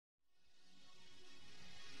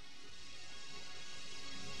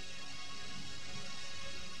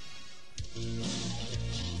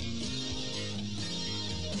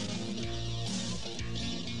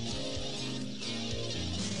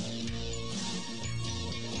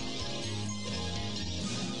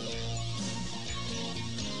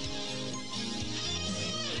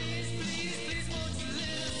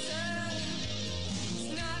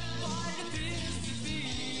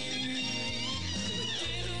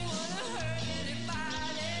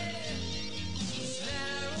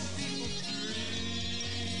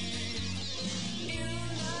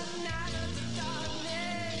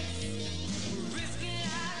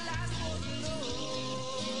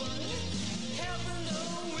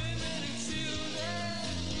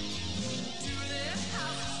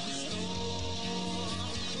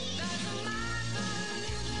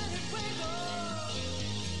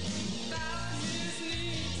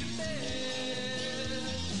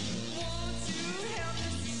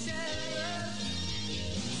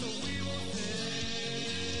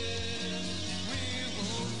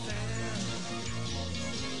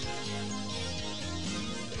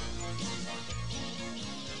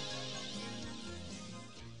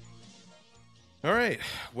All right.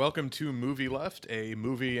 Welcome to Movie Left, a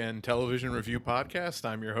movie and television review podcast.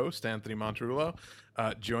 I'm your host, Anthony Montrullo,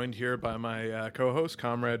 joined here by my co-host,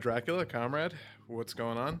 Comrade Dracula. Comrade, what's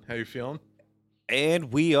going on? How you feeling?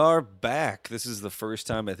 And we are back. This is the first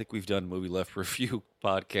time I think we've done Movie Left Review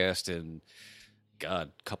podcast in,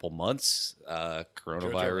 God, couple months. Jojo Rabbit,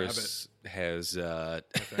 Coronavirus has, I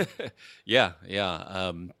think. yeah.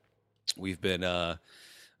 We've been a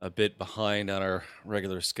bit behind on our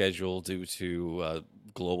regular schedule due to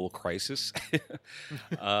global crisis.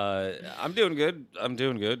 I'm doing good.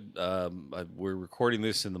 We're recording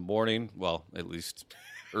this in the morning. Well, at least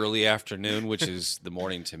early afternoon, which is the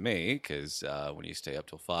morning to me, because when you stay up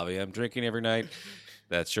till 5 a.m. drinking every night,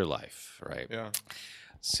 that's your life, right? Yeah.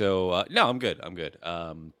 So no, I'm good.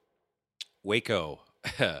 Waco.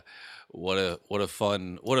 What a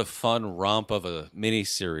fun romp of a mini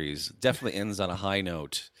series. Definitely ends on a high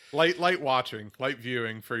note. Light watching, light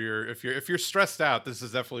viewing for your if you're stressed out, this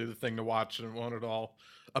is definitely the thing to watch and it won't at all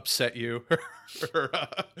upset you. Or,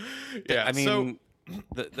 yeah. I mean,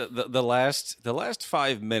 the last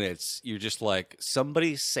 5 minutes, you're just like,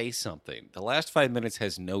 somebody say something. The last 5 minutes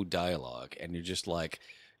has no dialogue, and you're just like,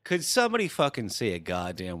 could somebody fucking say a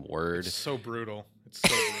goddamn word? It's so brutal. It's so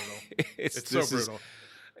brutal. It's so brutal.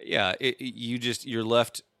 You're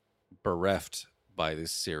left bereft by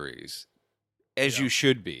this series, as Yeah. you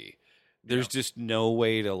should be. There's Yeah. just no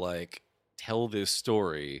way to like tell this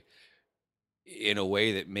story in a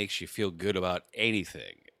way that makes you feel good about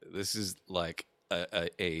anything. This is like and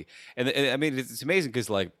I mean it's amazing because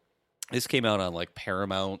like this came out on like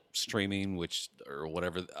Paramount streaming, which or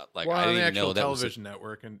whatever. Like Well, I on didn't the even know actual that was television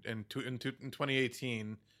network in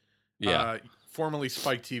 2018, yeah. formerly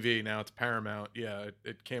Spike TV, now it's Paramount. Yeah,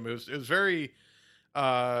 it came. It was very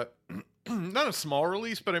uh, not a small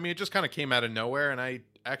release, but I mean, it just kind of came out of nowhere, and I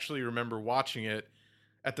actually remember watching it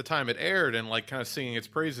at the time it aired and like kind of singing its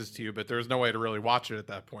praises to you. But there was no way to really watch it at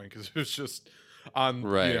that point because it was just on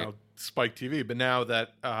Right. Spike TV. But now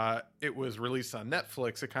that it was released on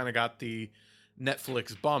Netflix, it kind of got the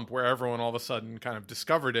Netflix bump where everyone all of a sudden kind of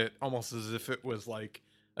discovered it almost as if it was like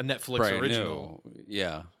a Netflix Brand original. new.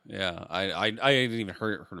 Yeah. I hadn't even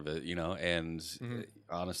heard of it, and Mhm.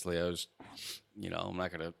 honestly, I was, I'm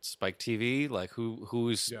not gonna Spike TV. Like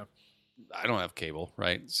who's Yeah. I don't have cable,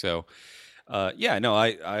 right? So, yeah, no,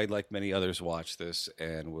 I like many others watched this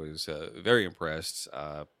and was very impressed.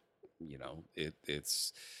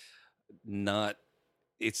 It's not.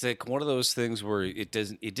 It's like one of those things where it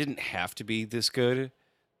didn't have to be this good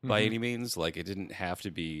by Hmm. any means. Like it didn't have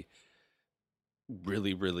to be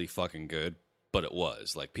really, really fucking good, but it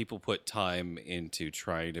was. Like people put time into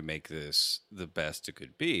trying to make this the best it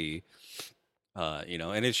could be.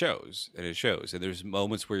 And it shows. And there's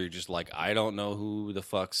moments where you're just like, I don't know who the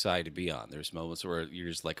fuck side to be on. There's moments where you're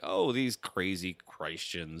just like, oh, these crazy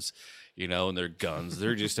Christians, and their guns,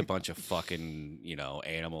 they're just a bunch of fucking,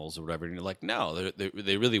 animals or whatever. And you're like, no,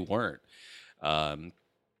 they really weren't. Um,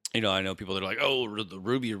 I know people that are like, oh, the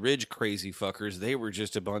Ruby Ridge crazy fuckers, they were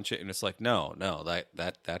just a bunch of, and it's like, no,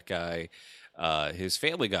 that guy, his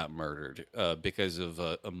family got murdered because of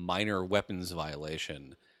a minor weapons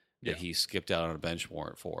violation Yeah. that he skipped out on a bench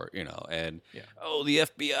warrant for, and Yeah. oh, the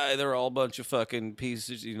FBI, they're all a bunch of fucking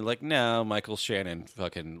pieces. Like, no, Michael Shannon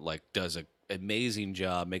fucking like does an amazing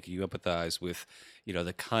job making you empathize with,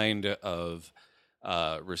 the kind of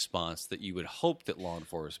response that you would hope that law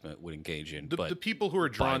enforcement would engage in. The But people who are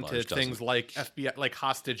by drawn and to large things doesn't. like FBI, like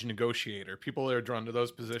hostage negotiator, people that are drawn to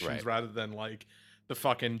those positions Right. rather than like the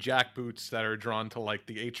fucking jackboots that are drawn to like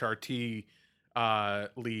the HRT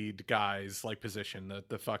lead guys like position,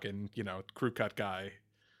 the fucking crew cut guy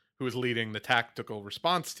who is leading the tactical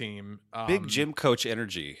response team. Big gym coach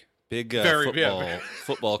energy. Big Very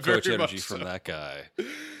football coach very energy much from so. that guy.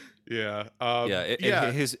 Yeah. Yeah,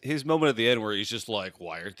 and his moment at the end where he's just like,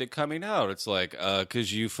 "Why aren't they coming out?" It's like,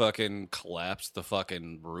 "Cause you fucking collapsed the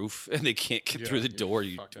fucking roof and they can't get Yeah, through the you door."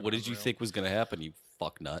 fucking What did you unreal. think was gonna happen? You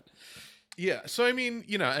fuck nut. Yeah, so I mean,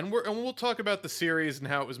 and we'll talk about the series and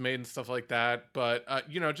how it was made and stuff like that, but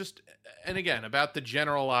just and again about the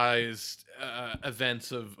generalized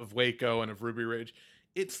events of Waco and of Ruby Ridge.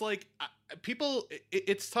 It's like people.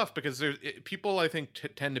 It's tough because people I think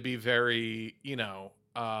tend to be very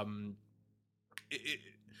i- i-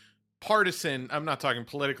 partisan. I'm not talking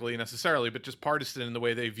politically necessarily, but just partisan in the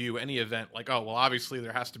way they view any event. Like, oh well, obviously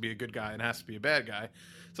there has to be a good guy and has to be a bad guy.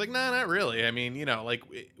 It's like, no, not really. I mean, like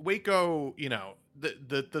Waco,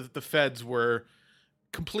 the feds were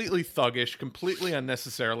completely thuggish, completely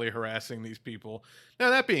unnecessarily harassing these people. Now,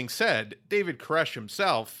 that being said, David Koresh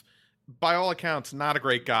himself, by all accounts, not a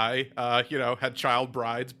great guy. Had child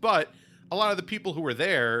brides, but a lot of the people who were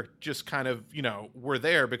there just kind of, were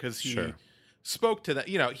there because he Sure. spoke to that.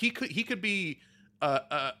 He could be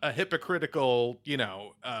a hypocritical,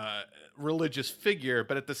 religious figure,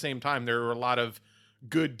 but at the same time, there were a lot of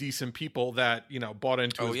good, decent people that bought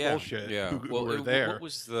into Oh his yeah, bullshit yeah. who were What there.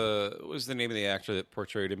 was the name of the actor that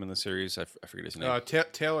portrayed him in the series? I forget his name.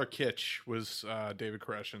 Taylor Kitsch was David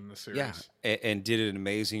Koresh in the Yeah, series. and did an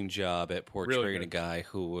amazing job at Really portraying a good. guy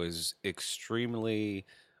who was extremely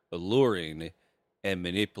alluring and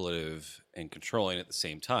manipulative and controlling at the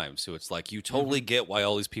same time. So it's like you Hmm. totally get why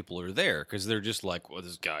all these people are there because they're just like, well,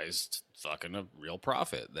 this guy's fucking a real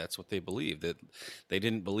prophet. That's what they believe. That they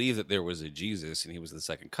didn't believe that there was a Jesus and he was the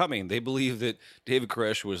second coming. They believed that David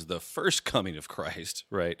Koresh was the first coming of Christ,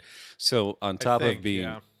 right? So on I top of think, being,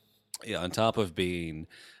 yeah. yeah, on top of being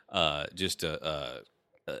just a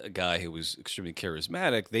guy who was extremely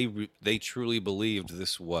charismatic, they truly believed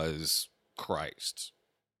this was Christ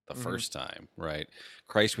the Hmm. first time, right?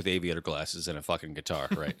 Christ with aviator glasses and a fucking guitar,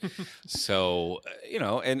 right? So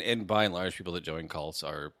and by and large, people that join cults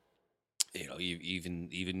are,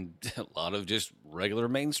 even a lot of just regular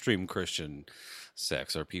mainstream Christian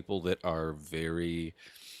sects are people that are very,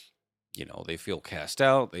 they feel cast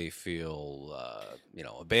out, they feel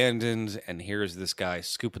abandoned, and here's this guy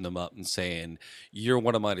scooping them up and saying, "You're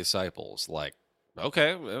one of my disciples." Like,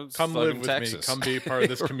 okay, well, it's Come live fucking with me. Texas, Come be a part of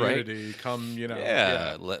this right? community. Come, yeah.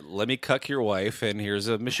 Yeah, let me cuck your wife, and here's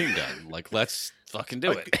a machine gun. Like, let's fucking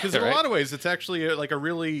do it, Because in a right? lot of ways, it's actually like a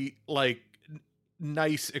really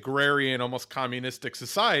nice agrarian, almost communistic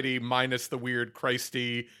society, minus the weird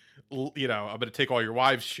Christy, I'm going to take all your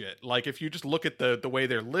wives shit. Like if you just look at the way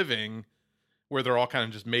they're living, where they're all kind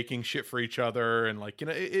of just making shit for each other, and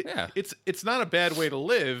Yeah, it's not a bad way to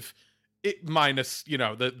live. It minus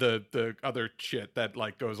the other shit that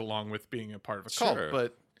goes along with being a part of a cult, sure.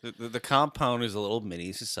 but The compound is a little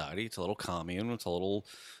mini society. It's a little commune. It's a little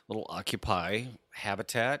Occupy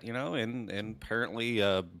habitat, and apparently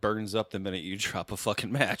burns up the minute you drop a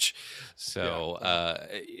fucking match. yeah. So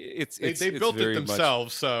They it's built it very much.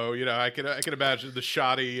 themselves, so I can imagine the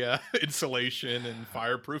shoddy insulation and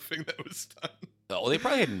fireproofing that was done. Oh, they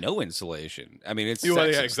probably had no insulation. I mean, it's Well,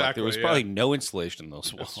 yeah, sexist. Like there was exactly. Yeah, probably no insulation in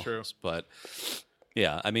those that's true. walls. But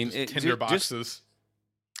yeah, I mean, Just tinder just boxes.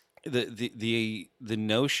 the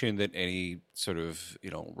notion that any sort of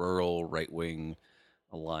rural right wing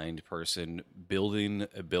aligned person building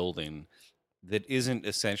a building that isn't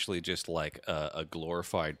essentially just like a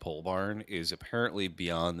glorified pole barn is apparently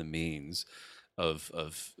beyond the means of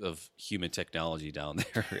human technology down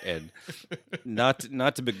there. And not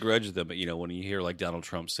to begrudge them, but when you hear like Donald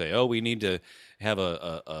Trump say, "Oh, we need to have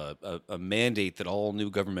a mandate that all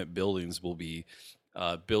new government buildings will be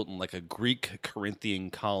built in like a Greek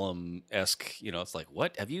Corinthian column esque," it's like,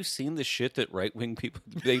 what? Have you seen the shit that right wing people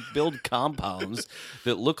they build compounds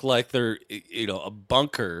that look like they're a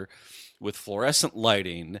bunker with fluorescent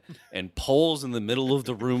lighting and poles in the middle of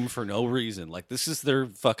the room for no reason. Like this is their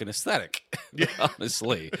fucking aesthetic. Yeah,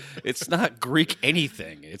 Honestly, it's not Greek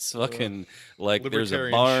anything. It's fucking like there's a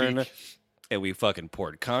libertarian barn chic. and we fucking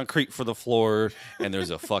poured concrete for the floor and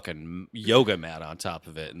there's a fucking yoga mat on top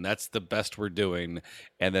of it, and that's the best we're doing.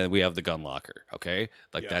 And then we have the gun locker. Okay,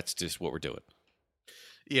 like Yeah. that's just what we're doing.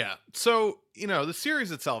 Yeah. So, the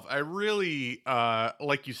series itself, I really,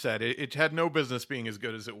 like you said, it had no business being as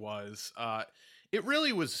good as it was. It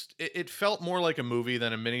really was, it felt more like a movie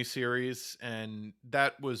than a miniseries. And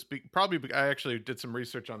that was I actually did some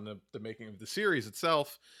research on the making of the series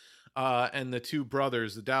itself. And the two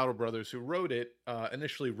brothers, the Dowdle brothers who wrote it,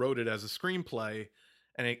 initially wrote it as a screenplay.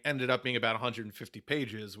 And it ended up being about 150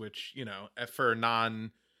 pages, which, for a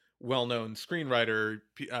well-known screenwriter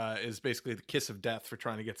is basically the kiss of death for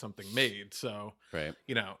trying to get something made. So Right.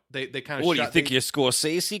 they kind of What do you think you're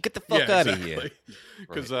Scorsese? Get the fuck out of here.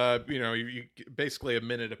 because you basically a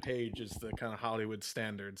minute a page is the kind of Hollywood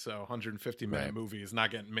standard. So 150-minute Right. movie is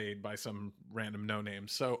not getting made by some random no name.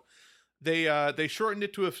 So they shortened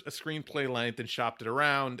it to a screenplay length and shopped it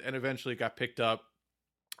around, and eventually got picked up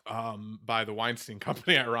by the Weinstein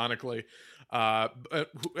Company, ironically.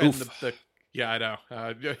 And yeah, I know.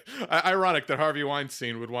 Ironic that Harvey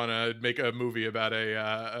Weinstein would want to make a movie about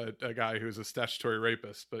a guy who's a statutory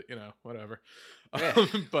rapist, but whatever. Yeah.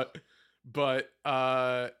 But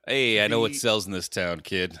Hey, I know what sells in this town,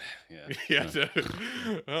 kid. Yeah. yeah.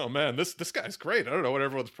 Oh man, this guy's great. I don't know what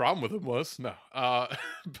everyone's problem with him was. No,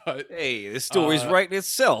 but Hey, this story's writing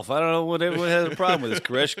itself. I don't know what everyone has a problem with this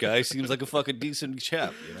Koresh guy. Seems like a fucking decent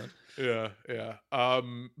chap, Yeah.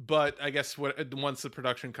 But I guess once the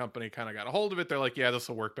production company kind of got a hold of it, they're like, yeah, this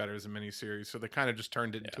will work better as a miniseries. So they kind of just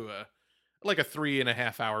turned it into a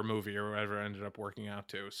 3.5 hour movie or whatever it ended up working out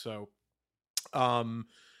to. So Um,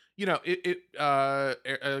 like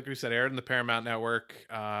we said, aired in the Paramount Network,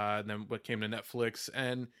 and then what came to Netflix.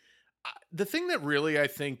 And the thing that really I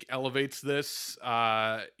think elevates this,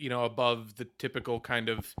 above the typical kind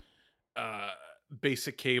of uh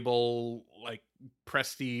basic cable, like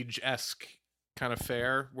prestige esque kind of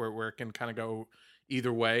fare, where it can kind of go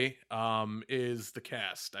either way, is the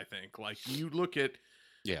cast. I think, like, you look at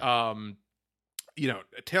Yeah. um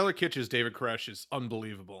Taylor Kitsch's David Koresh is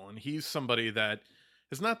unbelievable, and he's somebody that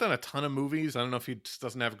has not done a ton of movies. I don't know if he just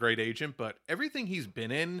doesn't have a great agent, but everything he's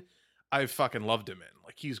been in, I've fucking loved him in.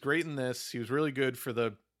 Like, he's great in this. He was really good for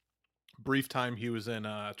the brief time he was in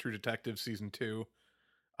True Detective season 2.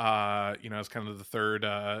 As kind of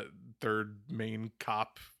the third main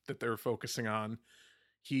cop that they were focusing on.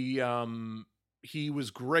 He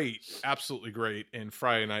was great, absolutely great in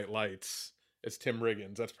Friday Night Lights as Tim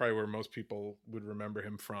Riggins. That's probably where most people would remember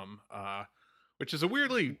him from. Which is a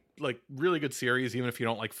weirdly, like, really good series, even if you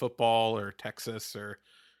don't like football or Texas or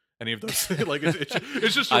any of those. Like,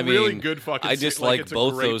 it's just a I really mean, good fucking. I just like, like it's a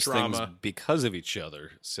both great those drama. things because of each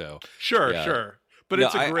other. So Sure, yeah. sure. But No,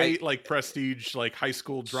 it's a I great, like, prestige, like, high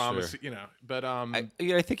school drama, Sure. But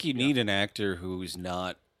I think you need an actor who's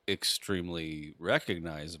not extremely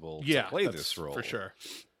recognizable to yeah, play that's this role. for sure.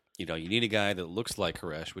 You need a guy that looks like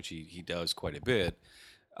Koresh, which he does quite a bit.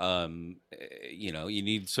 You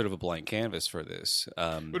need sort of a blank canvas for this.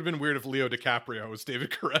 Would have been weird if Leo DiCaprio was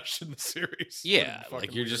David Koresh in the series. Yeah,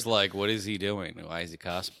 like you're just like, what is he doing? Why is he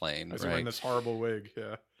cosplaying? Is he wearing this horrible wig?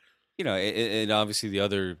 Yeah. And obviously the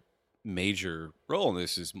other major role in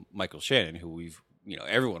this is Michael Shannon, who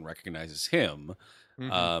everyone recognizes him.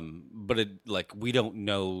 Mm-hmm. But we don't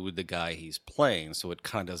know the guy he's playing, so it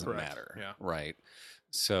kind of doesn't Correct. matter. Yeah. Right.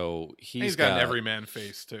 So he's got an everyman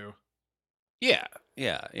face too. Yeah.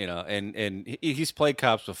 And he's played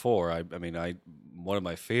cops before. I mean, one of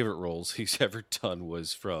my favorite roles he's ever done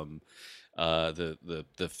was from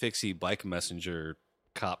the Fixie Bike Messenger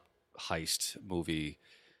cop heist movie.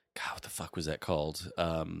 God, what the fuck was that called?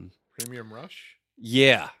 Premium Rush?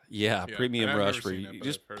 Yeah, Premium I've Rush, never where seen it, he but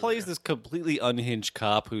just I've heard of it, plays yeah. this completely unhinged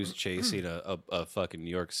cop who's chasing a fucking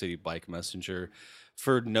New York City bike messenger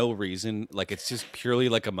for no reason. Like, it's just purely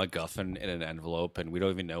like a MacGuffin in an envelope, and we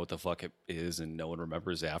don't even know what the fuck it is, and no one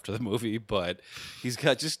remembers after the movie. But he's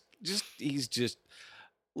got he's just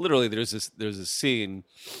literally there's a scene.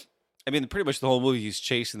 I mean, pretty much the whole movie he's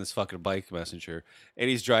chasing this fucking bike messenger, and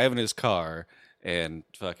he's driving his car, and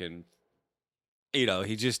fucking.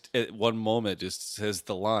 He just at one moment just says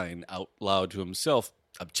the line out loud to himself,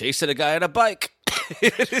 "I'm chasing a guy on a bike."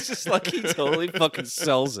 It's just like he totally fucking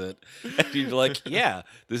sells it. And you're like, yeah,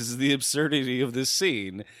 this is the absurdity of this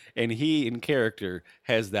scene. And he, in character,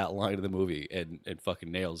 has that line of the movie and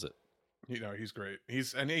fucking nails it. He's great.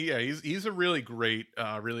 He's a really great,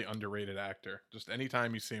 really underrated actor. Just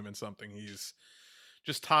anytime you see him in something, he's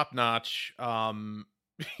just top notch.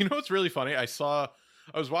 What's really funny? I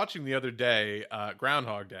was watching the other day,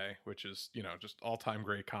 Groundhog Day, which is, just all time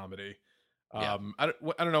great comedy. Yeah. I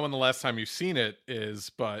don't know when the last time you've seen it is,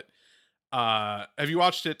 but have you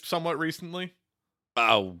watched it somewhat recently?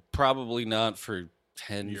 Oh, probably not for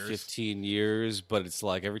 10, Years. 15 years, but it's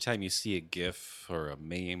like every time you see a GIF or a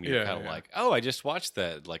meme, you're Yeah, kind of yeah. like, oh, I just watched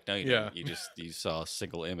that. Like, no, you Yeah. didn't. You saw a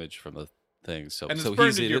single image from the thing. So, And it's so burned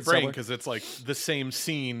he's in in your it brain somewhere? because it's like the same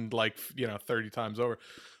scene, like, 30 times over.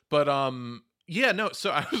 But yeah, no.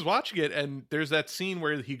 So I was watching it, and there's that scene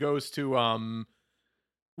where he goes to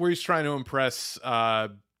where he's trying to impress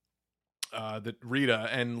the Rita,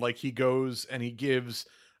 and like he goes and he gives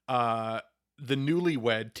the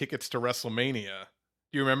newlywed tickets to WrestleMania.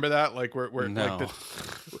 Do you remember that? Like, where like No.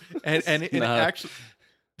 and No. actually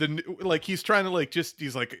like he's trying to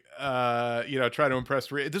he's like try to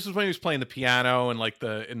impress Rita. This is when he was playing the piano and like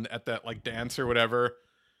at that like dance or whatever.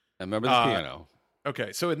 I remember the piano.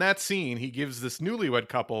 Okay, so in that scene, he gives this newlywed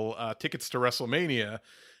couple tickets to WrestleMania,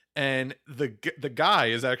 and the guy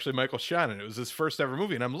is actually Michael Shannon. It was his first ever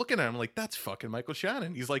movie, and I'm looking at him like, that's fucking Michael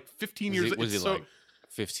Shannon. He's like 15 years. Was he so, like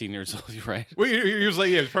 15 years old? Right? well, he was like,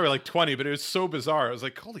 yeah, he was probably like 20, but it was so bizarre. I was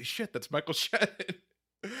like, holy shit, that's Michael Shannon.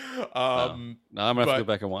 Now I'm gonna have to go but-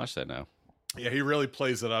 back and watch that now. Yeah, he really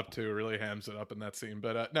plays it up too. Really hams it up in that scene.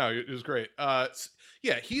 But no, it was great.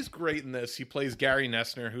 Yeah, he's great in this. He plays Gary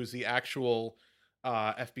Nessner, who's the actual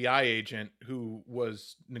FBI agent who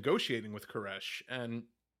was negotiating with Koresh. And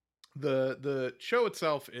the show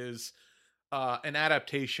itself is an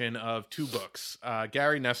adaptation of two books: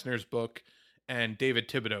 Gary Nessner's book and David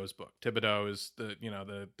Thibodeau's book. Thibodeau is the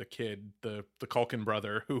kid, the Culkin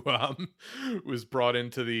brother who was brought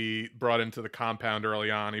into the compound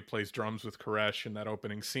early on. He plays drums with Koresh in that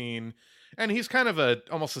opening scene. And he's kind of a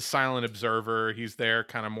almost a silent observer. He's there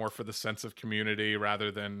kind of more for the sense of community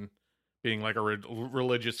rather than being like a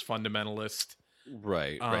religious fundamentalist.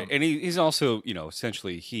 Right, right. Um, And he's also,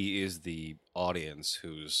 essentially he is the audience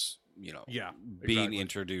who's, yeah, being exactly.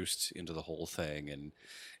 introduced into the whole thing and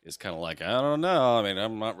is kind of like, I don't know. I mean,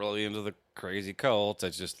 I'm not really into the crazy cult.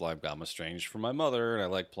 It's just like I'm estranged from my mother and I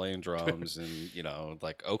like playing drums and,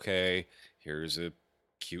 like, okay, here's a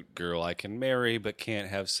cute girl I can marry but can't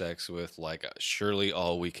have sex with. Like, surely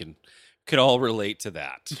all we can all relate to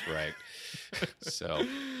that, right? So,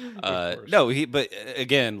 Of course. no, but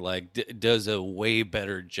again, like, does a way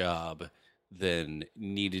better job than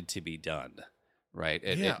needed to be done, right? Yeah.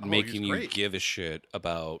 At Oh, he's making you great. give a shit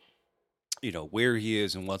about, where he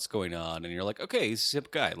is and what's going on. And you're like, okay, he's a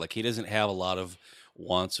hip guy. Like, he doesn't have a lot of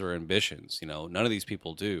wants or ambitions. None of these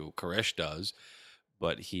people do. Koresh does,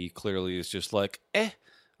 but he clearly is just like,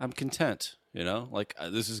 I'm content. Like,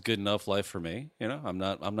 this is good enough life for me. I'm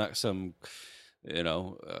not some,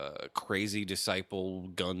 crazy disciple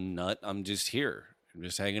gun nut. I'm just here. I'm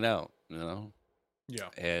just hanging out. Yeah.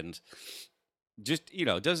 And just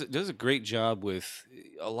does a great job with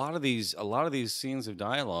a lot of these scenes of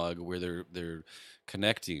dialogue where they're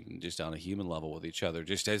connecting just on a human level with each other,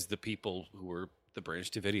 just as the people who are the Branch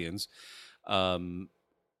Davidians. um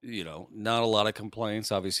Not a lot of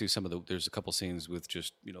complaints. Obviously, there's a couple scenes with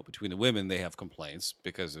just between the women, they have complaints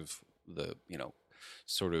because of the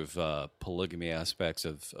sort of polygamy aspects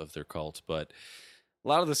of their cult. But a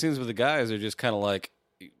lot of the scenes with the guys are just kind of like,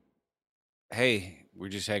 hey, we're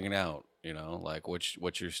just hanging out, like,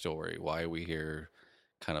 what's your story? Why are we here?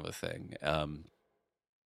 Kind of a thing. And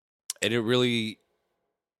it really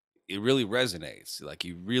resonates. Like,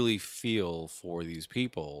 you really feel for these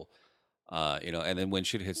people. And then when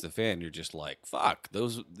shit hits the fan, you're just like, fuck,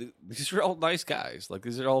 these are all nice guys. Like,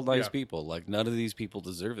 these are all nice Yeah. people. Like, none of these people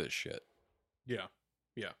deserve this shit. Yeah.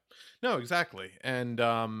 Yeah. No, exactly. And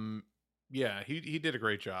yeah, he did a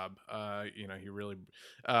great job. He really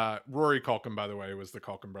Rory Culkin, by the way, was the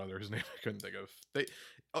Culkin brother, whose name I couldn't think of.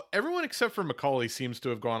 Everyone except for Macaulay seems to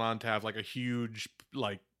have gone on to have like a huge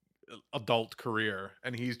like adult career,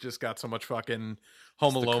 and he's just got so much fucking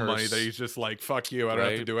Home It's the Alone money that curse, he's just like, fuck you, I don't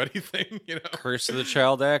have to right? do anything. Curse of the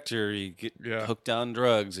child actor. You get Yeah. hooked on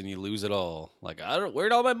drugs and you lose it all. Like,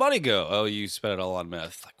 where'd all my money go? Oh, you spent it all on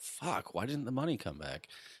meth. Like, fuck, why didn't the money come back?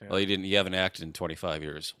 Yeah. Well, you haven't acted in 25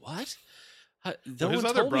 years. What? No Well, his one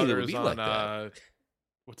other told me it brother would is be on like that.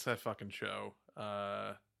 what's that fucking show?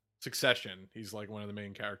 Succession. He's like one of the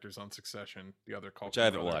main characters on Succession. The other Which I Culkin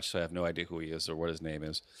haven't brother. watched, so I have no idea who he is or what his name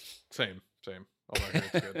is. Same. Although I hear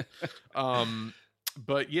it's good.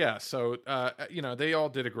 But yeah, so they all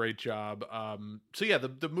did a great job. So yeah,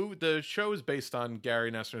 the show is based on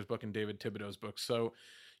Gary Nessner's book and David Thibodeau's book. So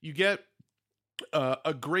you get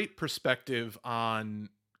a great perspective on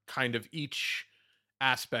kind of each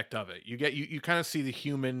aspect of it. You kind of see the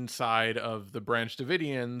human side of the Branch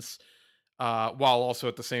Davidians, while also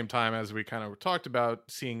at the same time, as we kind of talked about,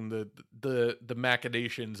 seeing the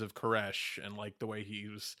machinations of Koresh and like the way he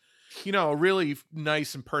was, a really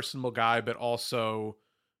nice and personable guy, but also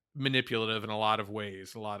manipulative in a lot of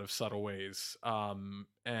ways, a lot of subtle ways.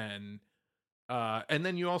 And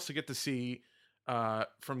then you also get to see,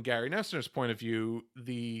 from Gary Nessner's point of view,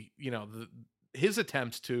 his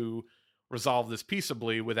attempts to resolve this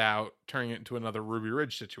peaceably without turning it into another Ruby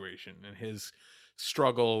Ridge situation, and his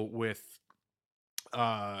struggle with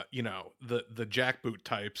the jackboot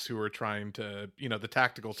types who are trying to, the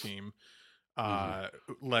tactical team, Hmm. uh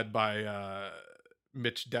led by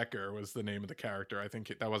Mitch Decker was the name of the character. I think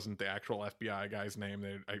that wasn't the actual FBI guy's name.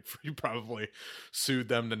 He probably sued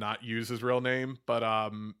them to not use his real name, but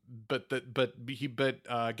Gary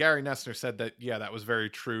Nessner said that, yeah, that was very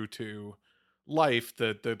true to life.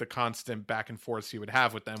 The constant back and forth he would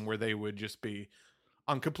have with them, where they would just be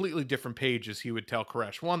on completely different pages. He would tell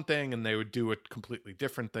Koresh one thing and they would do a completely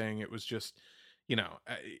different thing. It was just,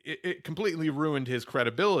 it completely ruined his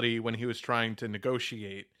credibility when he was trying to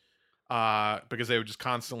negotiate, because they would just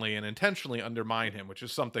constantly and intentionally undermine him, which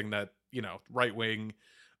is something that, right wing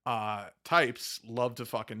types love to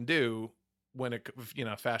fucking do when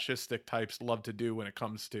fascistic types love to do when it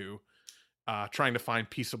comes to trying to find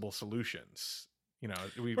peaceable solutions.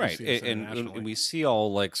 We Right. see this And internationally. we see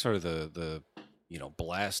all, like, sort of the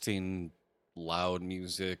blasting loud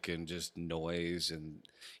music and just noise and,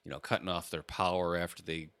 cutting off their power after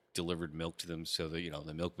they delivered milk to them so that,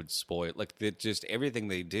 the milk would spoil. Like, just everything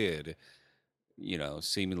they did,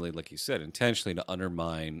 seemingly, like you said, intentionally to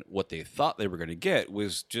undermine what they thought they were going to get,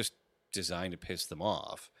 was just designed to piss them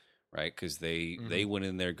off, right? Because they Hmm. went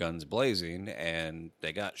in there guns blazing and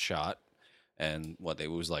they got shot. and it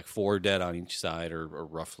was like 4 dead on each side, or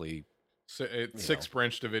roughly, you Six know.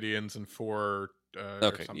 Branch Davidians and four, or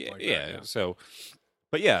Okay, something yeah, like that. yeah. Yeah. So,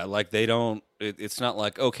 but yeah, like they don't. It's not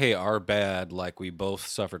like, okay, our bad. Like we both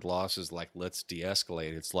suffered losses. Like let's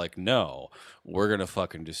de-escalate. It's like, no, we're gonna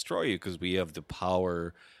fucking destroy you because we have the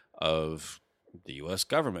power of the U.S.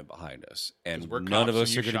 government behind us, Because and we're none of cops and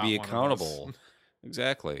us you are going to shot be one of us. accountable.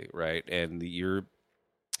 Exactly right. And you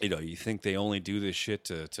think they only do this shit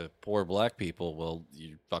to poor black people. Well,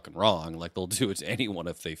 you're fucking wrong. Like they'll do it to anyone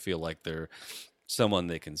if they feel like they're someone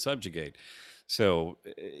they can subjugate. So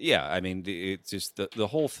yeah, I mean, it's just the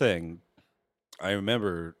whole thing. I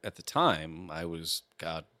remember at the time I was,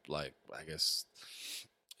 God, like I guess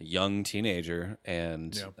a young teenager,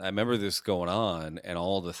 and Yeah. I remember this going on and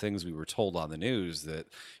all the things we were told on the news that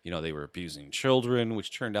they were abusing children,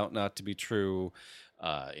 which turned out not to be true.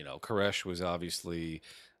 Koresh was obviously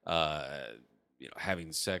uh,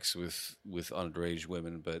 having sex with underage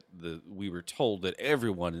women, but we were told that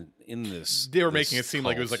everyone in They were making this it seem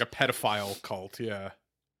like it was like cult. a pedophile cult. Yeah.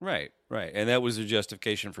 Right, right. And that was their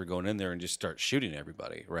justification for going in there and just start shooting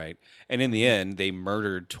everybody, right? And in the Hmm. end, they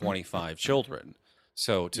murdered 25 children.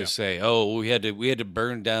 So to Yeah. say, "Oh, we had to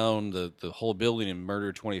burn down the whole building and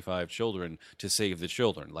murder 25 children to save the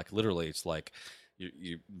children." Like literally it's like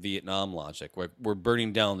you Vietnam logic. We're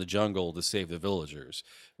burning down the jungle to save the villagers,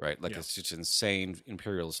 right? Like Yeah. it's just insane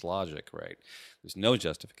imperialist logic, right? There's no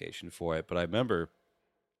justification for it, but I remember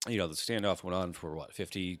the standoff went on for what,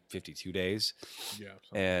 50, 52 days. Yeah. Something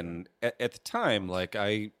like that. And at the time, Months.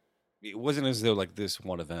 like it wasn't as though like this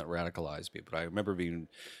one event radicalized me, but I remember being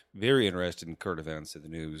very interested in current events in the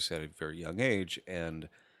news at a very young age. And I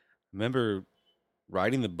remember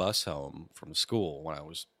riding the bus home from school when I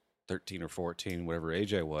was 13 or 14, whatever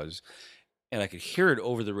age I was, and I could hear it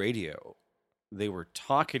over the radio. They were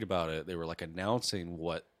talking about it. They were like announcing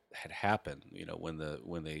what had happened, when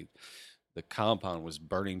the compound was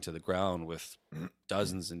burning to the ground with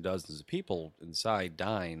dozens and dozens of people inside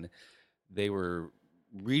dying. They were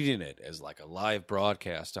reading it as like a live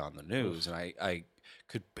broadcast on the news, Oof. and I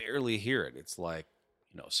could barely hear it. It's like,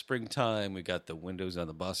 springtime, we got the windows on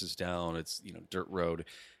the buses down, it's, dirt road,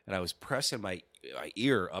 and I was pressing my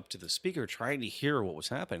ear up to the speaker trying to hear what was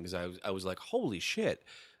happening because I was like, holy shit,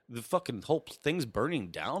 the fucking whole thing's burning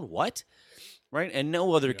down. What? Right? And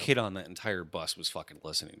no other Yeah. kid on that entire bus was fucking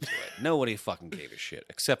listening to it. Nobody fucking gave a shit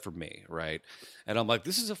except for me, right? And I'm like,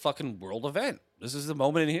 this is a fucking world event. This is a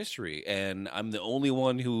moment in history, and I'm the only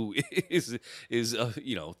one who is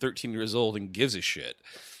 13 years old and gives a shit,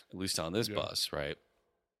 at least on this Yeah. bus, right?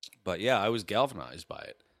 But yeah, I was galvanized by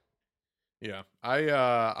it. Yeah.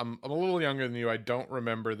 I'm a little younger than you. I don't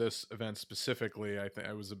remember this event specifically. I think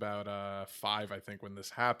I was about 5, I think, when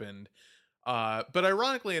this happened. But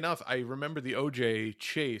ironically enough, I remember the OJ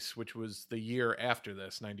chase, which was the year after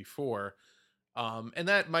this, 94. And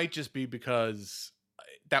that might just be because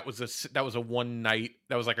that was a one night,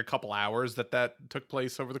 that was like a couple hours that took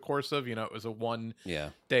place over the course of, it was a one Yeah.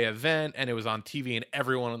 day event, and it was on TV, and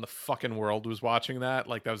everyone in the fucking world was watching that.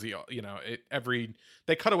 Like that was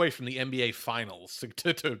they cut away from the NBA finals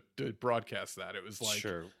to broadcast that. It was like,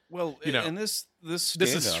 Sure. Well, you know and this this is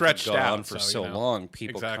standoff had stretched gone on out, for so so long,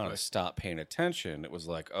 people kind exactly. of stopped paying attention. It was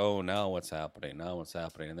like, oh, now what's happening? Now what's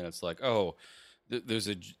happening? And then it's like, oh, there's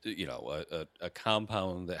a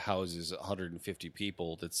compound that houses 150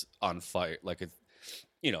 people that's on fire, like and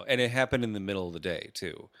it happened in the middle of the day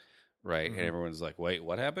too, right? And Hmm. everyone's like, wait,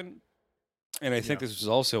 what happened? And I think Yeah. this was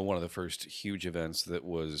also one of the first huge events that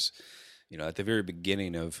was, at the very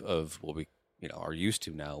beginning of what we are used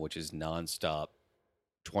to now, which is nonstop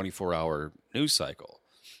 24-hour news cycle.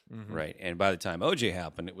 Hmm. Right. And by the time OJ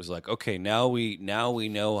happened, it was like, okay, now we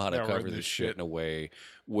know how to Now we're cover in this this shit shit. in a way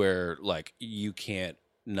where like you can't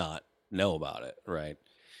not know about it, right?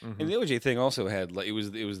 And Hmm. the OJ thing also had like it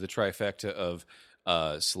was the trifecta of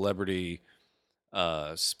celebrity,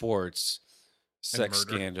 sports, And sex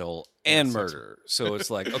murder. scandal, Yeah, and sex. murder. So it's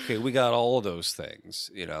like, okay, we got all of those things,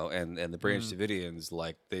 and the Branch Mm. Davidians,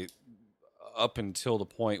 like they up until the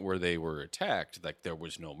point where they were attacked, like there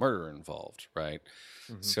was no murder involved, right?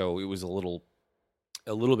 Hmm. So it was a little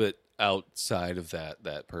bit outside of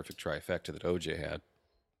that perfect trifecta that OJ had.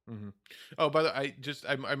 Hmm. Oh, by the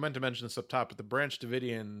I meant to mention this up top, but the Branch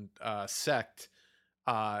Davidian sect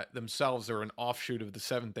themselves are an offshoot of the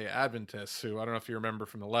Seventh Day Adventists, who I don't know if you remember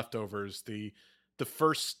from The Leftovers, the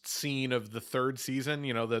first scene of the third season.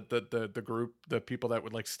 The group, the people that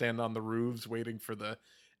would like stand on the roofs waiting for the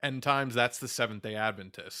end times. That's the Seventh Day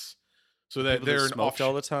Adventists. So The that people that they're an smoked all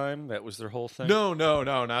offshoot. the time, that was their whole thing. No, no,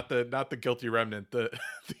 no, not the guilty remnant. The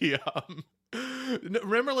the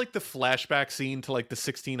Remember, like, the flashback scene to like the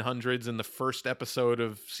 1600s in the first episode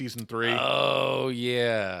of season 3? Oh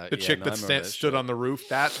yeah, The yeah. chick No, I that remember that stood shit. on the roof.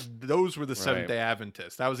 Those were the Seventh Right. Day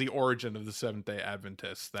Adventists. That was the origin of the Seventh Day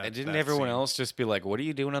Adventists. And That didn't that everyone scene. else just be like, "What are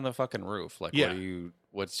you doing on the fucking roof? Like, what Yeah. are you?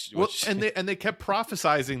 What's Well, what's?" and they kept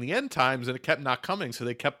prophesizing the end times, and it kept not coming, so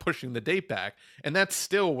they kept pushing the date back. And that's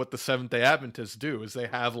still what the Seventh Day Adventists do: is they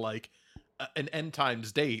have like an end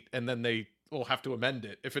times date, and then they will have to amend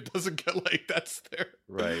it if it doesn't get like that's their.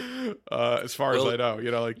 Right. As far as Well, I know,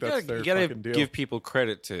 like that's you their gotta fucking deal. give people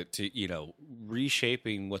credit to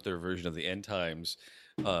reshaping what their version of the end times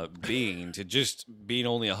being to just being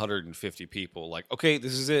only 150 people. Like, okay,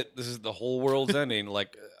 this is it. This is the whole world's ending.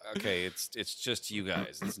 Like, okay, it's just you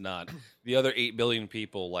guys. It's not the other 8 billion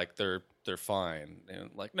people. Like, they're fine. And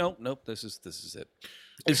like, nope. This is it.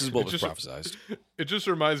 This is what It was just prophesized. it just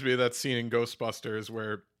reminds me of that scene in Ghostbusters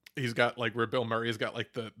where he's got like where Bill Murray's got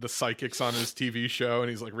like the psychics on his TV show, and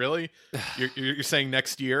he's like, "Really? You're saying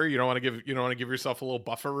next year you don't want to give yourself a little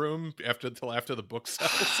buffer room till after the book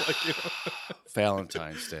sells?" Like,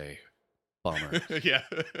 Valentine's Day. Bummer. yeah.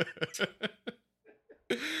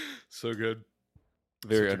 So good.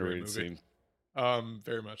 Very Such a great underrated movie. scene.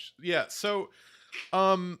 Very much. Yeah. So,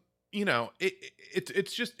 it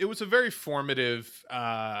was a very formative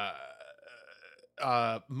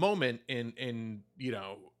moment in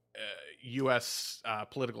U.S.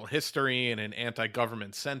 Political history and in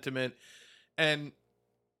anti-government sentiment, and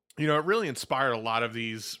it really inspired a lot of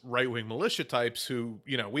these right-wing militia types who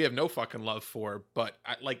we have no fucking love for. But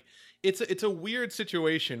it's a weird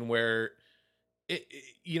situation where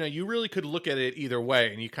you really could look at it either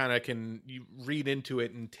way, and you kind of you read into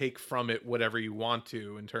it and take from it whatever you want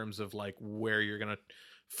to in terms of like where you're gonna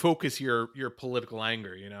focus your political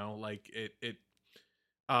anger. Like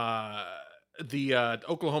uh the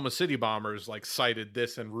Oklahoma City bombers like cited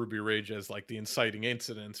this and Ruby Ridge as like the inciting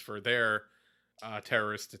incidents for their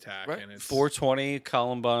terrorist attack, Right. and it's 420,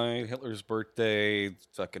 Columbine, Hitler's birthday,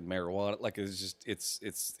 fucking marijuana. Like, it's just it's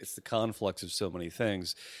the conflux of so many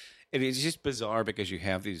things. It is just bizarre because you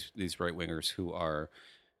have these right wingers who are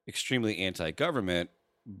extremely anti-government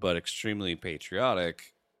but extremely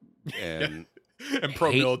patriotic and and hate,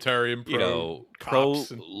 pro-military and pro pro cops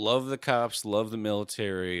and love the cops, love the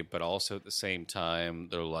military, but also at the same time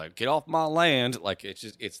they're like, get off my land. Like,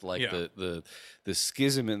 it's like yeah. the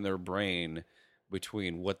schism in their brain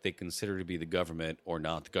between what they consider to be the government or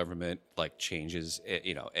not the government, like, changes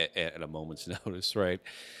at a moment's notice, right?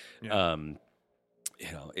 Yeah.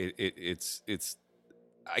 It's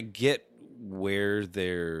I get where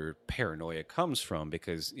their paranoia comes from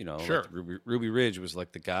because Sure. like Ruby Ridge was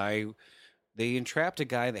like the guy. They entrapped a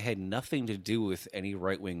guy that had nothing to do with any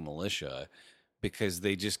right wing militia because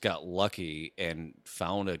they just got lucky and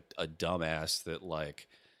found a dumbass that like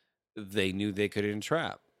they knew they could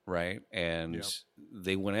entrap, right? And Yeah.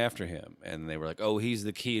 they went after him and they were like, oh, he's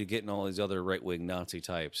the key to getting all these other right wing Nazi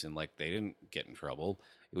types. And like, they didn't get in trouble.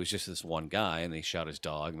 It was just this one guy, and they shot his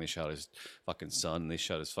dog, and they shot his fucking son, and they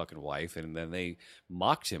shot his fucking wife, and then they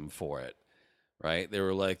mocked him for it, right? They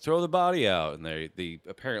were like, throw the body out. And they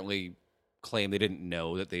apparently claimed they didn't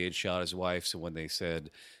know that they had shot his wife. So when they said,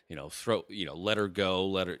 let her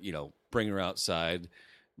go, bring her outside,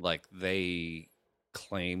 like, they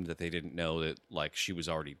claimed that they didn't know that, like, she was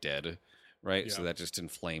already dead, right? Yeah. So that just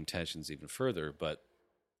inflamed tensions even further. But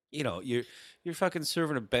you're fucking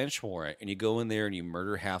serving a bench warrant and you go in there and you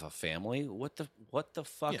murder half a family. What the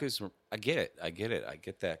fuck Yeah. is? I get it. I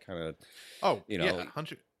get that kind of. Oh, Yeah,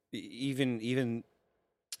 100. Even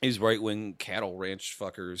these right wing cattle ranch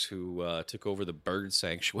fuckers who took over the bird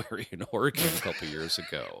sanctuary in Oregon a couple years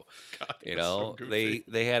ago. God, that's so goofy.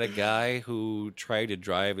 They had a guy who tried to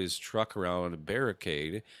drive his truck around a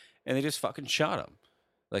barricade, and they just fucking shot him.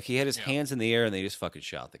 Like, he had his Yeah. hands in the air, and they just fucking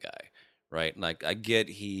shot the guy. Right. And like, I get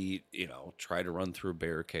he, tried to run through a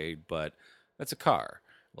barricade, but that's a car.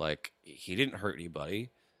 Like, he didn't hurt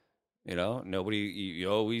anybody. Nobody,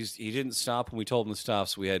 he didn't stop when we told him to stop,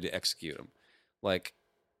 so we had to execute him. Like,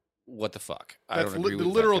 what the fuck? I That's don't agree the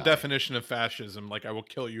with literal that guy. definition of fascism. Like, I will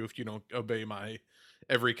kill you if you don't obey my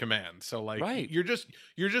every command. So like, Right. you're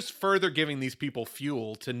just further giving these people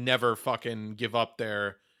fuel to never fucking give up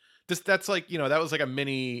their. That's like, that was like a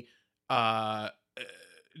mini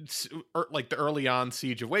like the early on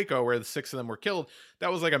siege of Waco where the 6 of them were killed.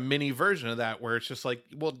 That was like a mini version of that where it's just like,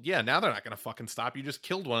 well, yeah, now they're not going to fucking stop. You just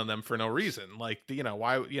killed one of them for no reason. Like,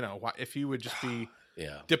 why if you would just be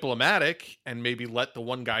Yeah. diplomatic and maybe let the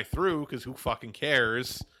one guy through, because who fucking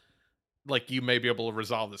cares? Like, you may be able to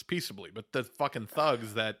resolve this peaceably, but the fucking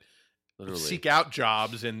thugs that Literally. seek out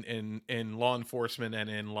jobs in law enforcement and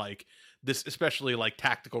in like this, especially like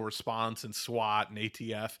tactical response and SWAT and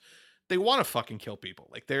ATF. They want to fucking kill people.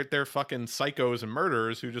 Like they're fucking psychos and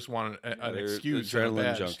murderers who just want Yeah, an they're excuse and a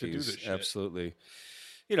adrenaline badge to do this junkies. shit. Absolutely.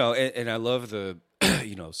 And I love the,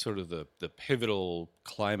 sort of the pivotal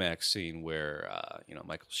climax scene where,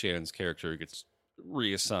 Michael Shannon's character gets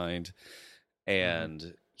reassigned Hmm.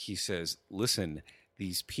 and he says, listen,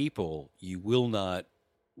 these people you will not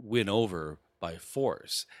win over by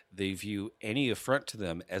force. They view any affront to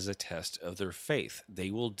them as a test of their faith.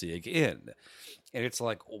 They will dig in. And it's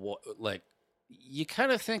like, what, like, you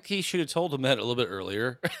kind of think he should have told them that a little bit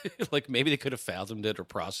earlier. Like maybe they could have fathomed it or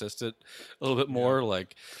processed it a little bit Yeah, more.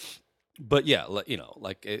 Like, but yeah, like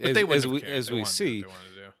but they wouldn't as have we cared. as They we wanted to do what see, they wanted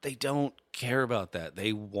to do. they don't care about that.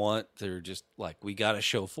 They're just like, we got to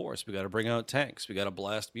show force. We got to bring out tanks. We got to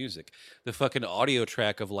blast music. The fucking audio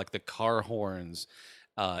track of like the car horns,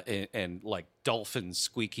 and like dolphins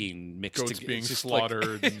squeaking mixed Goats together. being It's just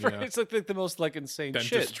slaughtered. like, And, right, yeah, it's like the most like insane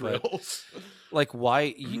dentist shit. But drills. like,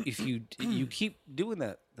 why if you keep doing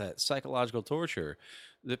that psychological torture,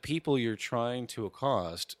 the people you're trying to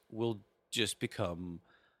accost will just become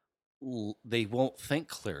they won't think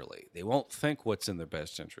clearly. They won't think what's in their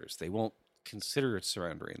best interest. They won't consider it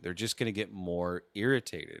surrendering. They're just going to get more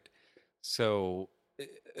irritated. So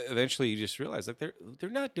eventually you just realize like they're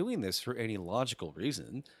not doing this for any logical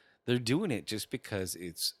reason. They're doing it just because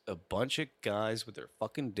it's a bunch of guys with their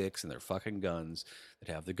fucking dicks and their fucking guns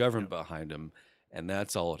that have the government behind them, and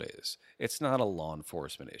that's all it is. It's not a law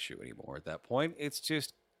enforcement issue anymore at that point. It's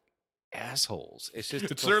just assholes. It's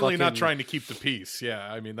just It's a certainly not fucking trying to keep the peace.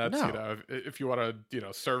 Yeah, I mean that's no. if you want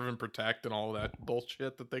to serve and protect and all that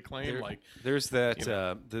bullshit that they claim. There, Like there's that you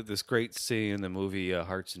know, this great scene in the movie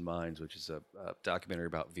Hearts and Minds, which is a documentary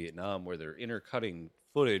about Vietnam, where they're intercutting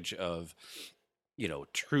footage of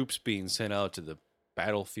troops being sent out to the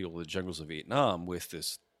battlefield of the jungles of Vietnam with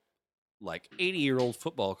this like 80-year-old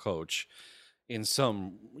football coach in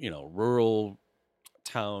some rural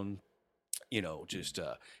town, just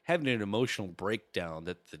having an emotional breakdown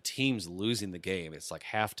that the team's losing the game. It's like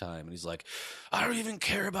halftime, and he's like, I don't even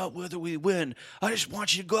care about whether we win. I just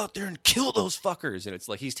want you to go out there and kill those fuckers. And it's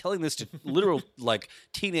like he's telling this to literal like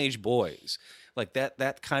teenage boys, like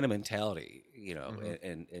that kind of mentality,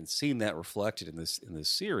 mhm. and seeing that reflected in this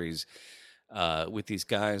series. With these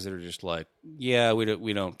guys that are just like, yeah,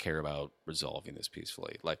 we don't care about resolving this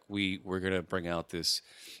peacefully. Like we're gonna bring out this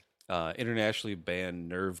internationally banned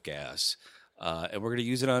nerve gas, and we're going to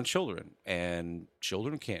use it on children. And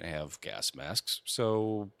children can't have gas masks,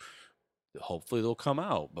 so hopefully they'll come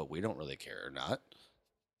out. But we don't really care or not.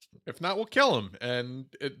 If not, we'll kill him. And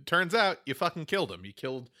it turns out you fucking killed him. You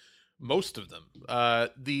killed most of them.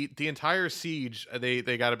 The entire siege, they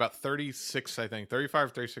got about 36, I think,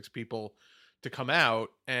 35, 36 people to come out,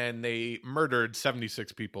 and they murdered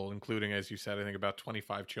 76 people, including, as you said, I think about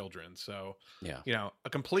 25 children. So, Yeah, a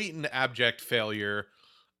complete and abject failure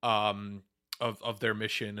of their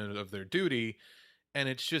mission and of their duty. And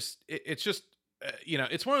it's just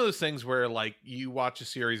it's one of those things where like you watch a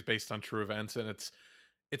series based on true events, and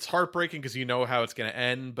it's heartbreaking because you know how it's going to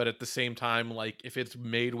end, but at the same time, like if it's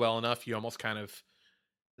made well enough, you almost kind of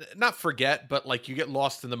not forget, but like you get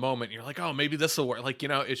lost in the moment. You're like, oh, maybe this will work. Like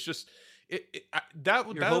it's just you're that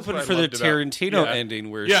was hoping what I for the loved about. Tarantino Yeah,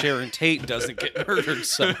 ending where yeah. Sharon Tate doesn't get murdered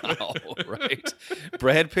somehow, right?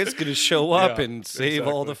 Brad Pitt's going to show up Yeah, and save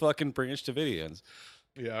all the exactly. fucking British Davidians.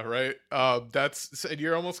 Yeah, right. And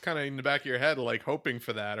you're almost kind of in the back of your head, like hoping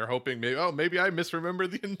for that, or hoping maybe I misremember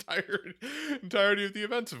the entirety of the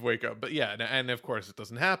events of Wake Up. But yeah, and of course it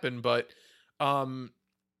doesn't happen. But um,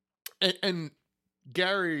 and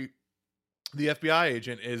Gary, the FBI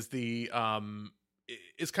agent, is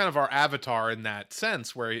kind of our avatar in that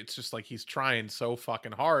sense, where it's just like he's trying so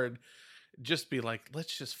fucking hard just be like,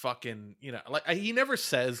 let's just fucking, like he never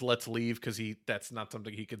says let's leave because that's not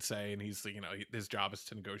something he could say, and he's his job is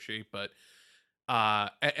to negotiate. But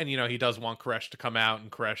he does want Koresh to come out, and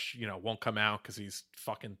Koresh won't come out because he's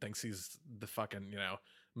fucking thinks he's the fucking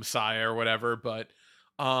messiah or whatever. But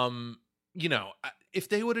if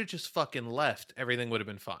they would have just fucking left, everything would have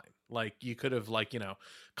been fine. Like you could have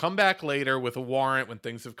come back later with a warrant when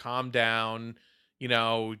things have calmed down.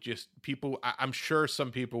 Just people. I'm sure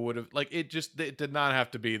some people would have it did not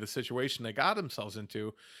have to be the situation they got themselves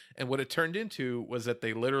into. And what it turned into was that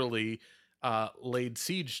they literally laid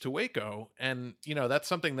siege to Waco, and that's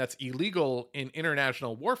something that's illegal in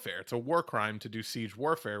international warfare. It's a war crime to do siege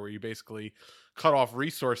warfare, where you basically cut off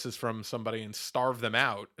resources from somebody and starve them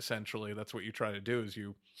out. Essentially, that's what you try to do. Is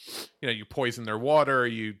you poison their water,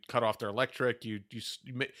 you cut off their electric, you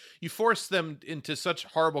force them into such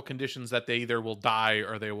horrible conditions that they either will die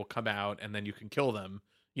or they will come out, and then you can kill them.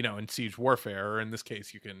 In siege warfare, or in this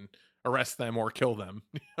case, you can arrest them or kill them.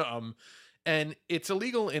 um, and it's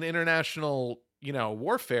illegal in international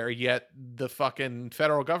warfare, yet the fucking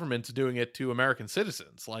federal government's doing it to American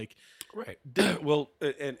citizens. Like, Right. Well,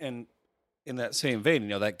 and in that same vein,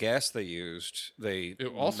 that gas they used, they it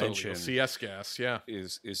also mentioned CS gas, yeah.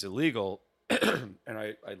 is illegal, and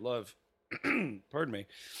I love, pardon me,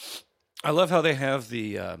 I love how they have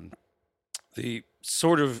the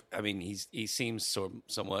sort of, I mean, he seems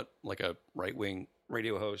somewhat like a right wing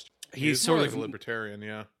radio host. He's sort more of like a libertarian,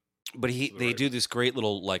 yeah. But they do this great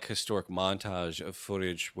little like historic montage of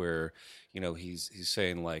footage where he's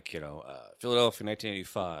saying like Philadelphia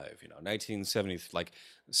 1985, 1970, like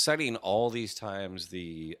citing all these times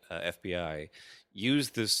the FBI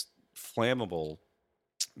used this flammable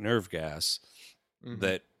nerve gas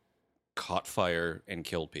that caught fire and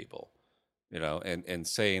killed people, and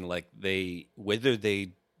saying like whether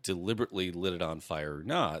they deliberately lit it on fire or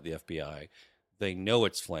not, the FBI, they know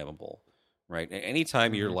it's flammable. Right. And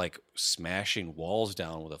anytime you're like smashing walls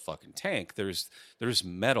down with a fucking tank, there's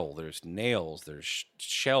metal, there's nails, there's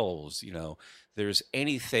shells, there's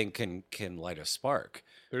anything can light a spark.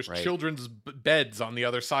 There's right? children's beds on the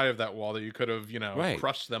other side of that wall that you could have,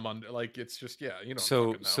 crushed them on. Like, it's just,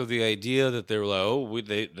 So the idea that they were like, oh,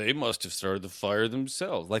 they must have started the fire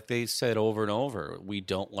themselves. Like they said over and over, we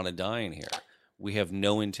don't want to die in here. We have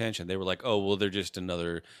no intention. They were like, oh, well, they're just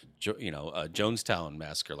another, Jonestown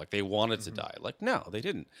massacre. Like they wanted to die. Like, no, they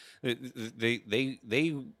didn't.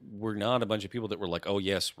 They were not a bunch of people that were like, oh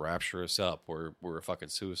yes, rapture us up. We're a fucking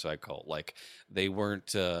suicide cult. Like they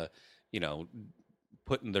weren't,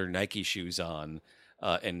 putting their Nike shoes on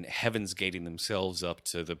and heavens gating themselves up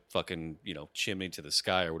to the fucking, chimney to the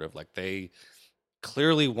sky or whatever. Like they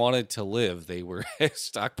clearly wanted to live. They were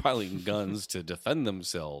stockpiling guns to defend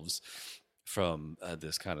themselves from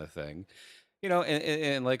this kind of thing,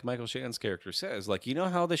 and like Michael Shannon's character says, like,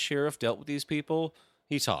 how the sheriff dealt with these people?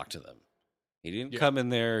 He talked to them. He didn't come in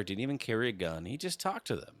there, didn't even carry a gun. He just talked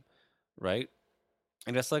to them, right?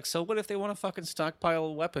 And it's like, so what if they want to fucking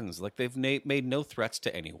stockpile weapons? Like they've made no threats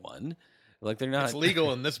to anyone. Like they're not. It's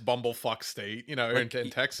legal in this bumblefuck state, like, in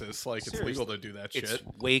Texas. Like it's legal to do that shit. It's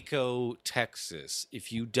Waco, Texas.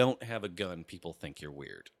 If you don't have a gun, people think you're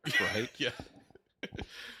weird, right? Yeah.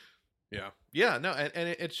 Yeah, no, and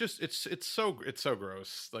it's just it's so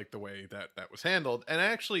gross, like the way that was handled. And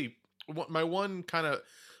actually, my one kind of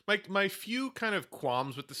my few kind of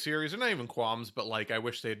qualms with the series, or not even qualms, but like I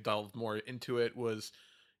wish they had delved more into it, was,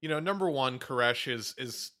 number one, Koresh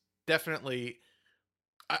is definitely.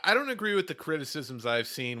 I don't agree with the criticisms I've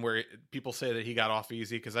seen where people say that he got off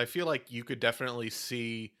easy, because I feel like you could definitely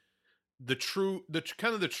see the true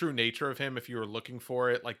nature of him if you were looking for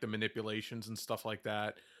it, like the manipulations and stuff like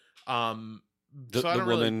that. The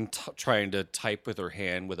woman trying to type with her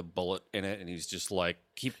hand with a bullet in it, and he's just like,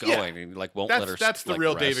 keep going, and like won't let her. That's the like,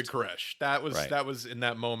 real rest. David Koresh. That was in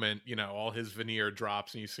that moment. All his veneer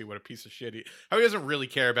drops, and you see what a piece of shit how he doesn't really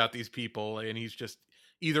care about these people, and he's just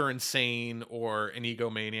either insane or an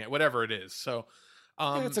egomaniac, whatever it is. So,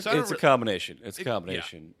 it's a combination. It's a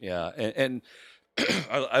combination. Yeah. And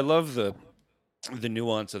I love the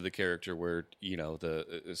nuance of the character where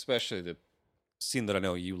especially the scene that I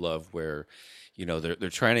know you love, where they're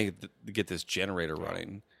trying to get this generator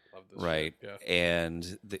running, right? Yeah.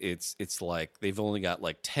 And it's like they've only got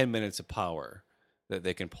like 10 minutes of power that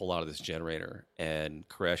they can pull out of this generator, and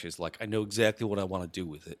Koresh is like, I know exactly what I want to do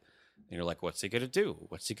with it. And you're like, what's he gonna do?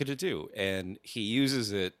 What's he gonna do? And he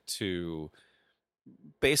uses it to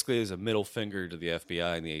basically as a middle finger to the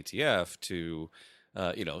FBI and the ATF to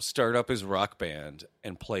start up his rock band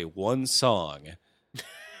and play one song.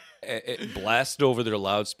 It blasted over their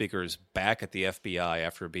loudspeakers back at the FBI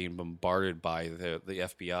after being bombarded by the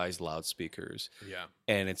FBI's loudspeakers. Yeah,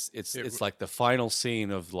 and it's like the final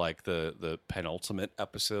scene of like the penultimate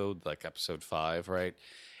episode, like episode 5, right?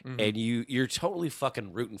 Mm-hmm. And you're totally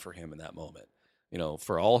fucking rooting for him in that moment,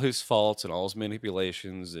 for all his faults and all his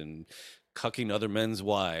manipulations and cucking other men's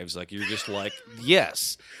wives. Like you're just like,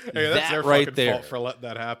 yes, hey, that's their right fucking there fault for letting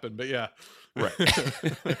that happen. But yeah, right.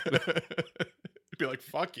 Be like,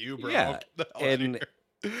 fuck you, bro. Yeah, and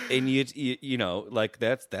you like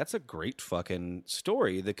that's a great fucking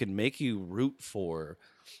story that can make you root for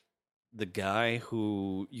the guy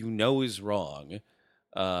who is wrong,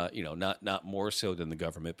 not more so than the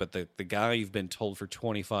government, but the guy you've been told for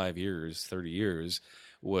 25 years, 30 years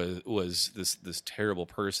was this terrible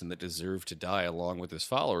person that deserved to die along with his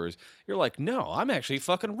followers. You're like, no, I'm actually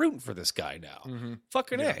fucking rooting for this guy now.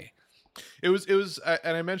 Fucking Yeah. A. It was,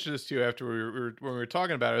 and I mentioned this to you after when we were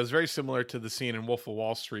talking about it. It was very similar to the scene in Wolf of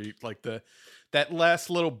Wall Street, like that last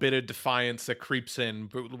little bit of defiance that creeps in,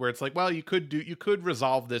 where it's like, well, you could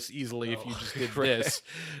resolve this easily if you just did this,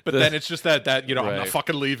 but then it's just that I'm not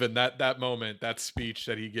fucking leaving. That moment, that speech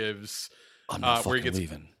that he gives, I'm not fucking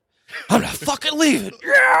leaving. I'm not fucking leaving.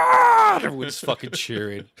 Yeah, everyone's fucking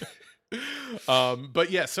cheering. But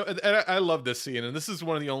yeah, so and I love this scene, and this is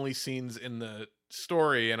one of the only scenes in the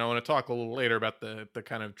story, and I want to talk a little later about the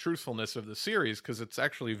kind of truthfulness of the series, because it's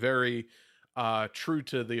actually very true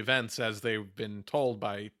to the events as they've been told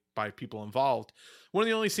by people involved. One of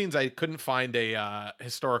the only scenes I couldn't find a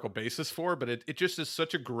historical basis for, but it just is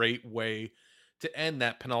such a great way to end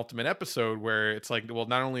that penultimate episode, where it's like, well,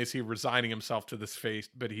 not only is he resigning himself to this fate,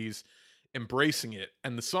 but he's embracing it.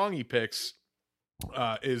 And the song he picks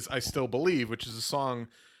is "I Still Believe," which is a song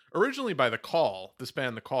originally by The Call, this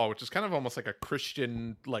band The Call, which is kind of almost like a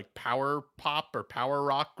Christian, like, power pop or power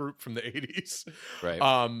rock group from the 80s. Right.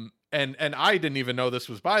 And I didn't even know this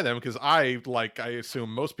was by them, because I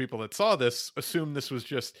assume most people that saw this assumed this was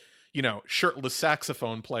just, shirtless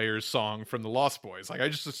saxophone player's song from the Lost Boys. Like, I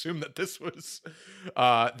just assumed that this was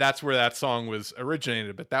that's where that song was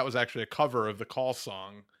originated, but that was actually a cover of The Call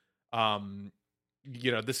song.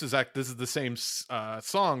 This is the same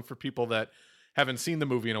song, for people that haven't seen the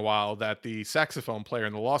movie in a while, that the saxophone player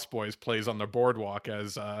in the Lost Boys plays on the boardwalk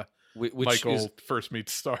as Michael first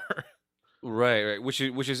meets Star. Right. Which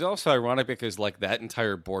is also ironic, because like that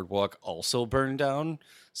entire boardwalk also burned down,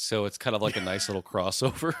 so it's kind of like a nice little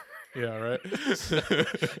crossover. Yeah, right.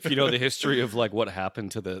 If you know the history of like what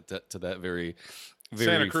happened to that very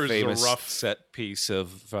Santa Cruz famous is a rough set piece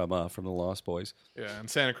from the Lost Boys. Yeah, and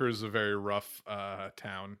Santa Cruz is a very rough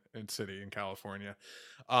town and city in California.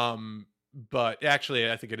 But actually,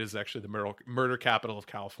 I think it is actually the murder capital of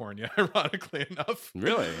California, ironically enough.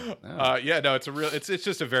 Really? Oh. Yeah, no, it's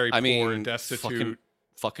just a very poor and destitute.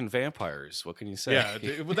 Fucking vampires. What can you say?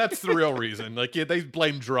 Yeah, well, that's the real reason. Like, yeah, they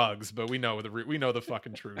blame drugs, but we know the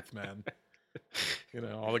fucking truth, man.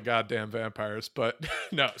 All the goddamn vampires. But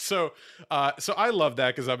no, so I love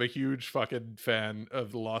that, because I'm a huge fucking fan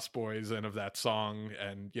of the Lost Boys and of that song.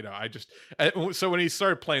 And so when he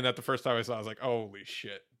started playing that the first time I saw it, I was like, holy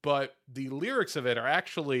shit. But the lyrics of it are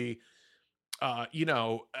actually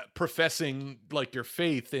professing like your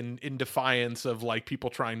faith in defiance of like people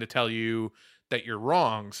trying to tell you that you're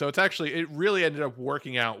wrong. So it really ended up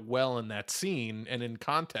working out well in that scene and in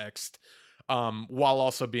context, while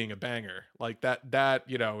also being a banger. Like that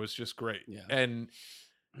was just great. Yeah. And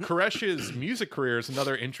Koresh's music career is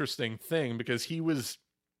another interesting thing, because I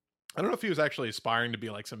don't know if he was actually aspiring to be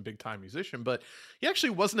like some big time musician, but he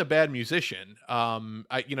actually wasn't a bad musician.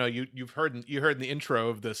 You heard in the intro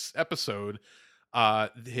of this episode,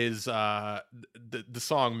 his the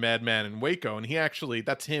song "Madman in Waco," and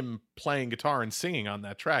that's him playing guitar and singing on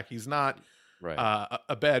that track. He's not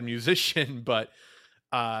a bad musician, but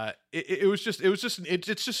it's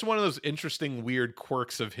just one of those interesting weird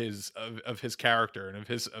quirks of his character and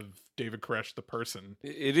of David Koresh the person.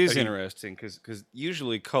 It is interesting, because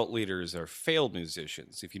usually cult leaders are failed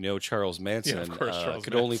musicians. If you know Charles Manson, yeah, of course, Charles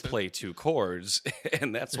could Manson only play 2 chords,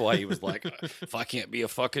 and that's why he was like, if I can't be a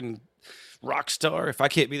fucking rock star, if I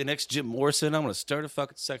can't be the next Jim Morrison, I'm going to start a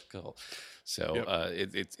fucking sex cult. So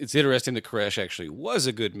it's interesting that Koresh actually was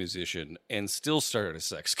a good musician and still started a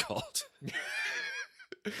sex cult.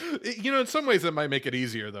 In some ways that might make it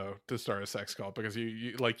easier though to start a sex cult, because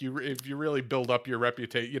if you really build up your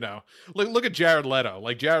reputation, look at Jared Leto.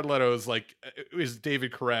 Like, Jared Leto is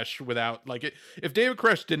David Koresh without, like, if David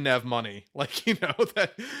Koresh didn't have money, like,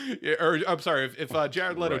 that, or I'm sorry, if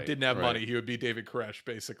Jared Leto didn't have money, he would be David Koresh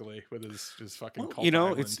basically with his fucking cult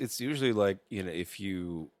island. It's usually like, if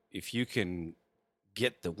you can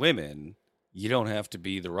get the women, you don't have to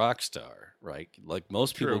be the rock star, right? Like,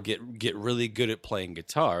 most people get really good at playing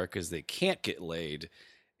guitar because they can't get laid,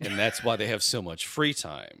 and that's why they have so much free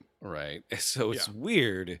time, right? So it's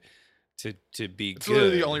weird to be it's good.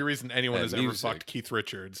 Literally the only reason anyone has ever music. fucked Keith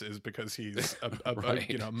Richards is because he's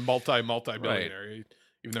a multi-billionaire,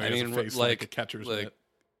 even though he has a face like a catcher's mitt.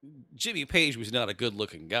 Jimmy Page was not a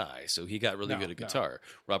good-looking guy, so he got really good at guitar.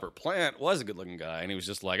 Robert Plant was a good-looking guy, and he was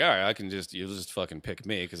just like, all right, you'll just fucking pick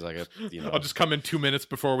me, because I got, I'll just come in 2 minutes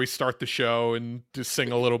before we start the show and just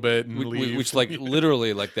sing a little bit and leave. Which, like,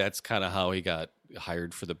 literally, like, that's kind of how he got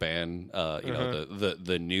hired for the band. You know, Uh-huh.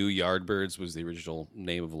 the new Yardbirds was the original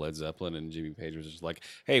name of Led Zeppelin, and Jimmy Page was just like,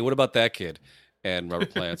 "Hey, what about that kid?" And Robert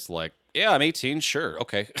Plant's like, "Yeah, I'm 18. Sure,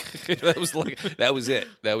 okay." That was like that was it.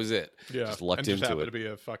 That was it. Yeah, Just lucked and just into happened it. to be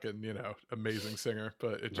a fucking, amazing singer,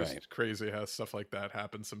 but it's Right. just crazy how stuff like that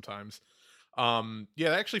happens sometimes. Yeah,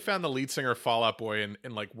 I actually found the lead singer of Fall Out Boy in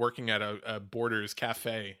like working at a Borders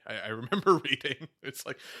cafe. I remember reading. It's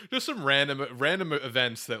like just some random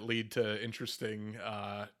events that lead to interesting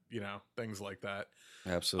things like that.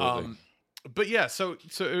 Absolutely. Um but yeah, so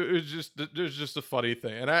it was just there's just a funny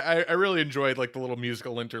thing, and I really enjoyed like the little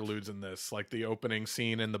musical interludes in this, like the opening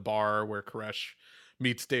scene in the bar where Koresh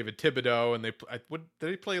meets David Thibodeau, and what did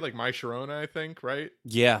they play like My Sharona, I think, right?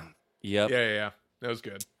 Yeah. Yep. Yeah. That was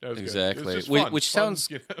good. That was good. It was Exactly. just fun, Which fun. sounds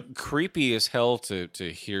creepy as hell to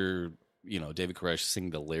hear. You know, David Koresh sing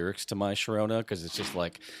the lyrics to My Sharona, because it's just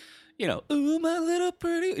like, you know, ooh, my little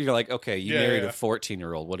pretty. You're like, okay, you Yeah, married a yeah.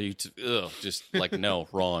 14-year-old. What are you? Ugh, just like, no,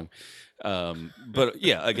 wrong. But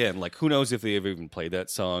yeah, again, like, who knows if they ever even played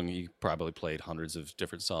that song? He probably played hundreds of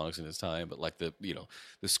different songs in his time, but like the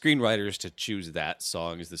screenwriters to choose that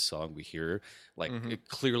song as the song we hear, like, hmm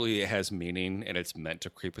it has meaning and it's meant to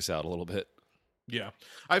creep us out a little bit. Yeah,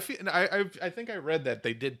 I think I read that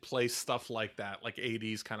they did play stuff like that, like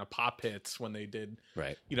 '80s kind of pop hits when they did,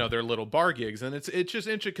 Right. their little bar gigs, and it's just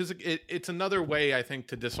interesting because it's another way I think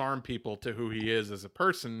to disarm people to who he is as a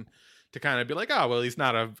person, to kind of be like, oh well, he's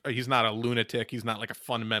not a lunatic, he's not like a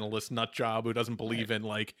fundamentalist nut job who doesn't Right. believe in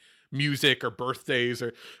like music or birthdays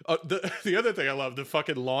or the other thing I love, the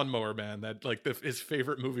fucking Lawnmower Man, that like his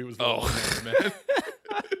favorite movie was the Oh. Lawnmower Man.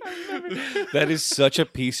 I remember that is such a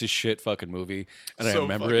piece of shit fucking movie, and I So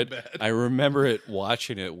remember fucking it. bad. I remember it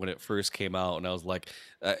watching it when it first came out, and I was like,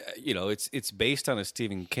 you know, it's based on a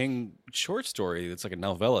Stephen King short story. It's like a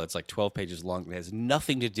novella. It's like 12 pages long. It has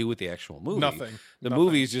nothing to do with the actual movie. Nothing. The Nothing.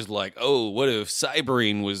 movie is just like, oh, what if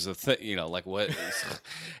cyberine was a thing? You know, like what?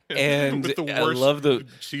 And With the I worst love the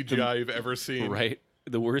CGI you've ever seen. right.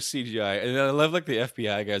 The worst CGI, and I love like the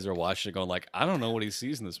FBI guys are watching it, going like, "I don't know what he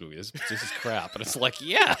sees in this movie. This is crap." And it's like,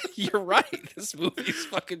 "Yeah, you're right. This movie's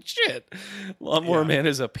fucking shit." Lawnmower Yeah. Man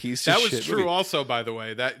is a piece That of was shit true movie. also, by the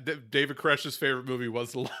way. That David Koresh's favorite movie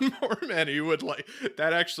was The Lawnmower Man. He would like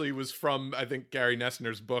that actually was from, I think, Gary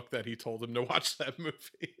Nessner's book that he told him to watch that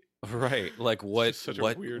movie. Right? Like He's just such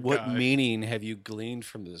a weird what guy. meaning have you gleaned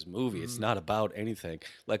from this movie? It's Mm. not about anything.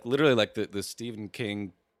 Like literally, like the Stephen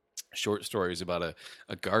King short stories about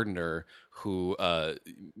a gardener who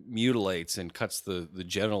mutilates and cuts the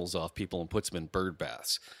genitals off people and puts them in bird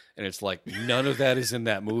baths. And it's like none of that is in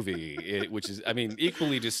that movie, which is, I mean,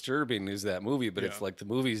 equally disturbing is that movie, but Yeah. it's like the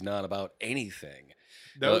movie's not about anything.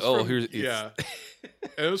 That They're was like, oh, from here's it's yeah.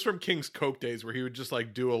 And it was from King's Coke days where he would just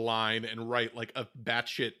like do a line and write like a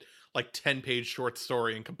batshit like 10-page short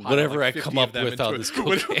story and compile whatever like I 50 come of up them with into on it. this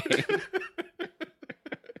cocaine.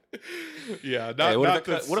 Yeah, Hey, not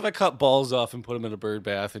this. what if I cut balls off and put them in a bird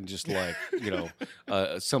bath and just like, you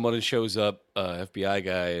know, someone shows up, FBI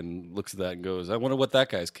guy, and looks at that and goes, I wonder what that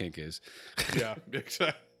guy's kink is. Yeah,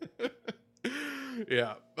 exactly.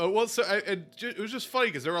 Yeah. Well, so it was just funny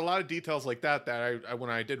because there were a lot of details like that I when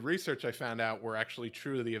I did research, I found out were actually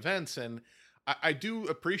true to the events, and I do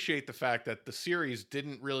appreciate the fact that the series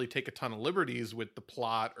didn't really take a ton of liberties with the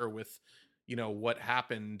plot or with, what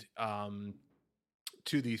happened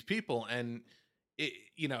to these people, and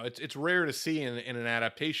it's rare to see in an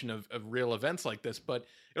adaptation of real events like this, but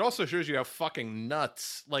it also shows you how fucking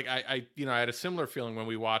nuts. Like I had a similar feeling when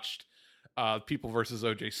we watched People versus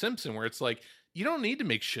OJ Simpson, where it's like you don't need to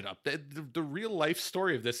make shit up. The real life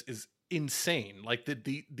story of this is insane. Like the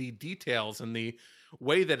details and the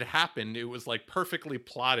way that it happened, it was like perfectly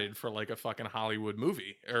plotted for like a fucking Hollywood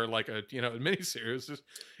movie or like a a miniseries. Just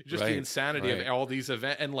the Right, insanity right. of all these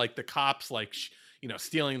events, and like the cops like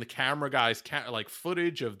stealing the camera guys like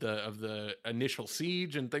footage of the initial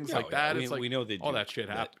siege and things No, like yeah, that. It's like we know they all do that shit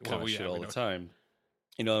that happened. kind of Yeah, shit we all the know. time.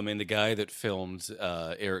 You know, I mean, the guy that filmed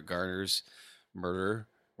Eric Garner's murder,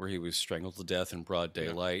 where he was strangled to death in broad Yeah.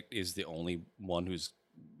 daylight, is the only one who's,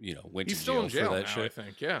 went He's to still jail in jail for that now, I shit.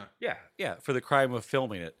 think. Yeah. Yeah, for the crime of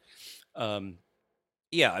filming it. Um,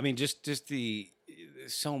 yeah, I mean, just the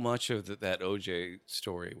so much of that OJ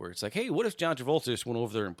story where it's like, hey, what if John Travolta just went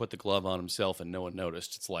over there and put the glove on himself and no one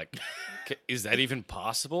noticed? It's like, is that even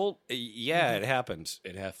possible? Yeah, it happened.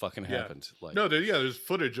 Fucking Yeah. happened. Like, No, there's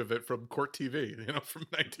footage of it from Court TV, from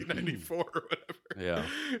 1994 or whatever. yeah.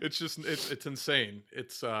 It's just it's insane.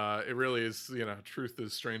 It really is, truth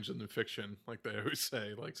is stranger than fiction, like they always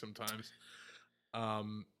say, like sometimes.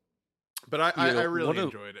 But I really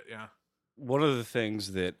enjoyed it, yeah. One of the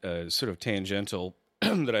things that sort of tangential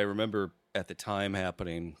that I remember at the time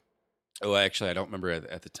happening. Oh, actually, I don't remember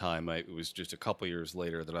at the time. It was just a couple years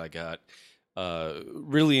later that I got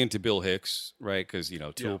really into Bill Hicks, right? Because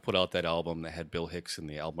Yeah. Tool put out that album that had Bill Hicks in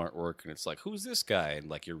the album artwork, and it's like, who's this guy? And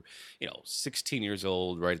like you're 16 years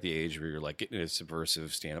old, right at the age where you're like getting into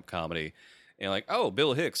subversive stand-up comedy, and like, oh,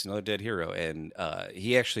 Bill Hicks, another dead hero, and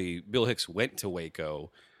Bill Hicks went to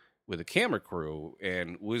Waco with a camera crew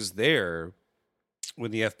and was there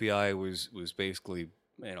when the FBI was basically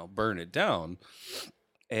burning it down,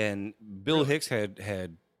 and Bill Really? Hicks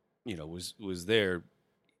had was there,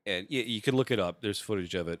 and you can look it up. There's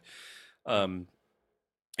footage of it. Wow. Um,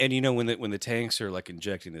 and when the tanks are like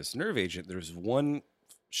injecting this nerve agent, there's one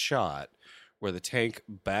shot where the tank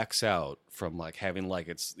backs out from like having like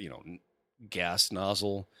its gas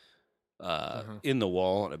nozzle Uh-huh. in the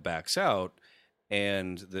wall, and it backs out,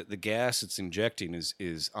 and the gas it's injecting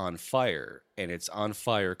is on fire, and it's on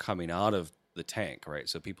fire coming out of the tank, right?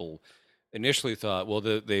 So people initially thought, well,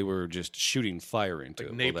 they were just shooting fire into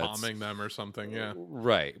Like it. Well, that's napalming them or something. Yeah.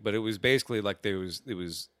 right, but it was basically like it was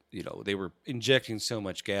they were injecting so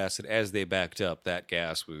much gas that as they backed up, that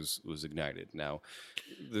gas was ignited. Now,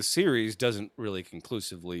 the series doesn't really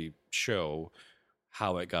conclusively show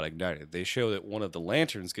how it got ignited. They show that one of the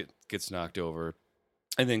lanterns gets knocked over,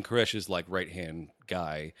 and then Koresh's like right hand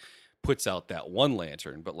guy puts out that one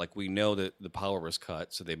lantern, but like we know that the power was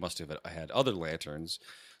cut, so they must have had other lanterns.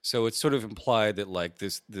 So it's sort of implied that like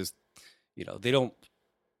this they don't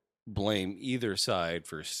blame either side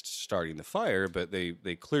for starting the fire, but they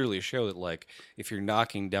clearly show that like if you're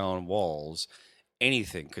knocking down walls,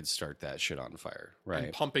 anything could start that shit on fire, And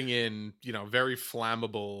right? pumping in, very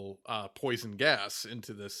flammable poison gas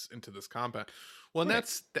into this compound. Well, and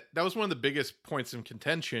Right. that was one of the biggest points in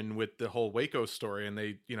contention with the whole Waco story. And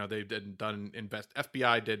they did done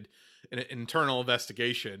FBI did an internal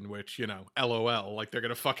investigation, which LOL, like they're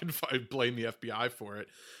gonna fucking blame the FBI for it.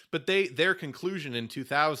 But their conclusion in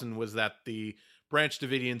 2000 was that the Branch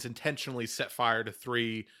Davidians intentionally set fire to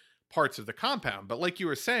three parts of the compound. But like you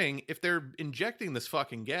were saying, if they're injecting this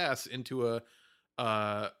fucking gas into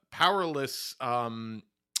powerless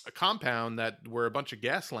a compound that where a bunch of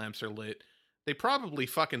gas lamps are lit, they probably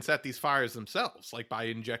fucking set these fires themselves, like by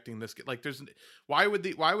injecting this. Like,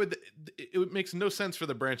 it makes no sense for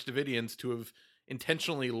the Branch Davidians to have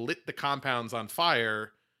intentionally lit the compounds on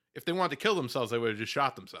fire. If they wanted to kill themselves, they would have just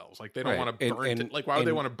shot themselves. Like, they don't Right. want to burn to, like, why would they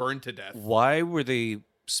And want to burn to death? why were they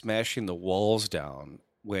smashing the walls down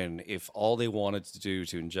when if all they wanted to do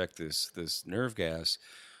to inject this nerve gas,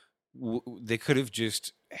 they could have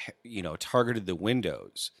just targeted the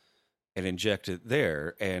windows and injected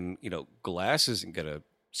there, and glass isn't gonna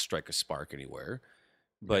strike a spark anywhere.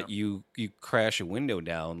 Yeah. But you crash a window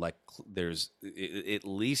down, like at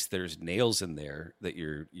least there's nails in there that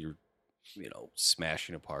you're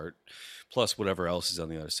smashing apart, plus whatever else is on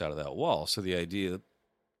the other side of that wall. So the idea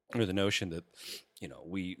or the notion that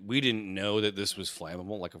we didn't know that this was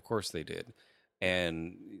flammable, like of course they did,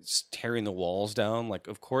 and tearing the walls down, like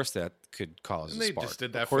of course that could cause And a they spark, just did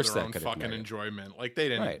of that for course their that own could fucking ignite it. enjoyment. Like, they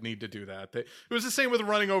didn't Right. need to do that. It was the same with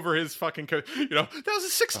running over his fucking. That was a Oh,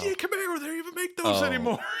 '68 Camaro. They don't even make those oh,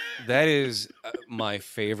 anymore. that is my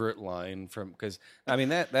favorite line from, because I mean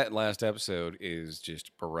that last episode is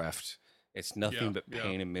just bereft. It's Yeah, nothing but yeah.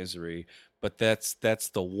 pain and misery. But that's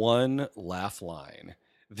the one laugh line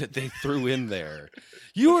that they threw in there.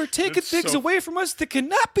 You are taking It's things so away from us that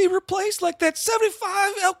cannot be replaced, like that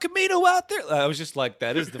 75 El Camino out there. I was just like,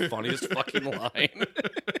 that is the funniest fucking line,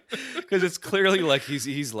 because it's clearly like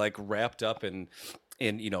he's like wrapped up in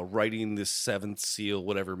writing this seventh seal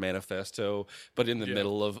whatever manifesto, but in the yeah.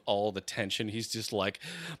 middle of all the tension he's just like,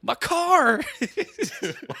 my car.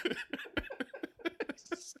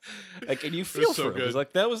 Like, and you feel so for him. He's good.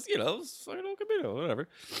 like, that was it was fucking El Camino, whatever.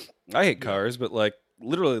 I hate Yeah. cars, but like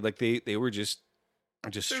literally, like they were just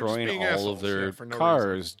They're just destroying being all of assholes, their for no reason.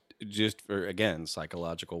 cars just for, again,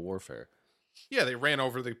 psychological warfare. Yeah, they ran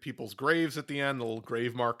over the people's graves at the end, the little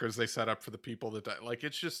grave markers they set up for the people that died. Like,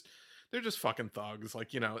 it's just, they're just fucking thugs.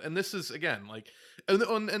 Like, and this is, again, like, and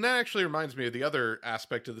that actually reminds me of the other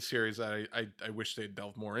aspect of the series that I wish they'd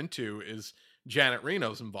delve more into is Janet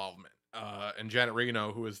Reno's involvement. And Janet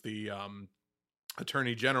Reno, who was the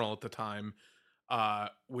attorney general at the time,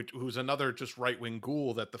 who's another just right wing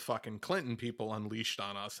ghoul that the fucking Clinton people unleashed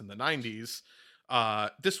on us in the '90s.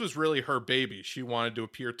 This was really her baby. She wanted to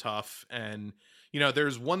appear tough, and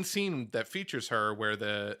there's one scene that features her where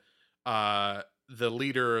the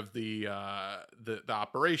leader of the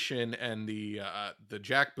operation and the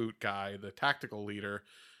jackboot guy, the tactical leader,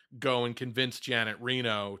 go and convince Janet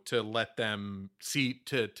Reno to let them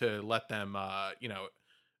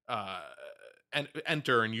uh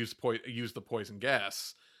enter and use the poison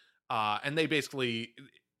gas. And they basically,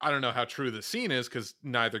 I don't know how true the scene is because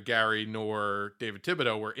neither Gary nor David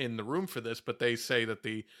Thibodeau were in the room for this, but they say that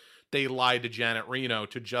they lied to Janet Reno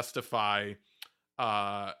to justify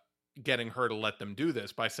uh, getting her to let them do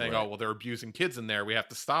this by saying, "Oh, Right. well, they're abusing kids in there. We have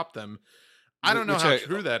to stop them." I don't know Which how I,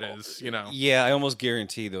 true that is. You know, yeah, I almost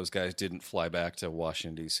guarantee those guys didn't fly back to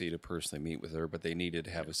Washington D.C. to personally meet with her, but they needed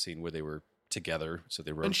to have a scene where they were together, so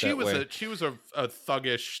they and wrote that way. she was a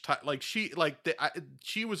thuggish like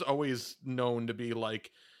she was always known to be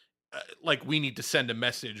like we need to send a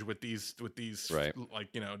message with these Right.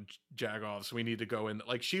 like jagoffs. We need to go in.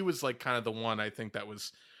 Like she was like kind of the one I think that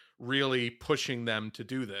was really pushing them to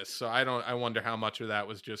do this. So I wonder how much of that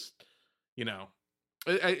was just you know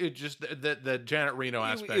it just the Janet Reno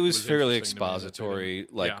aspect It was was fairly interesting to me that they didn't. expository.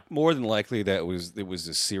 Like Yeah, more than likely, that was it was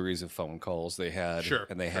a series of phone calls they had, sure,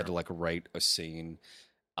 and they had sure. to like write a scene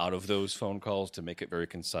out of those phone calls to make it very Well,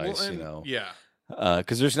 concise. and yeah,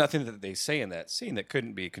 Because there's nothing that they say in that scene that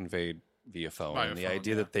couldn't be conveyed via phone. by a And the phone.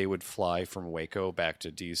 idea Yeah, that they would fly from Waco back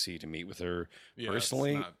to DC to meet with her yeah. It's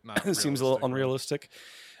personally not seems a little realistic, right? unrealistic.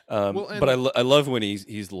 Well, But and I love when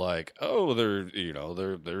he's like, oh,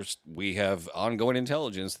 there's we have ongoing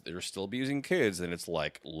intelligence that they're still abusing kids, and it's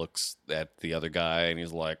like looks at the other guy and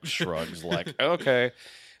he's like shrugs like okay,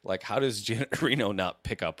 like how does Janet Reno not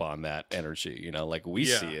pick up on that energy? Like we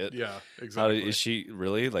yeah, see it. yeah, How exactly. is she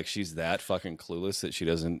really like she's that fucking clueless that she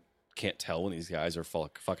can't tell when these guys are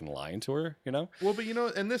fucking lying to her? Well,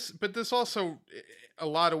 but this also, a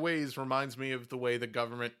lot of ways reminds me of the way the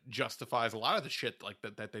government justifies a lot of the shit like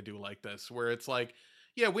that they do like this, where it's like,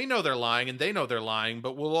 yeah, we know they're lying and they know they're lying,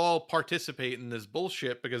 but we'll all participate in this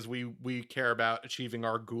bullshit because we care about achieving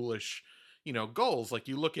our ghoulish, goals. Like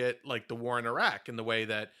you look at like the war in Iraq and the way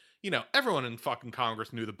that everyone in fucking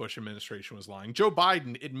Congress knew the Bush administration was lying. Joe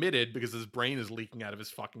Biden admitted because his brain is leaking out of his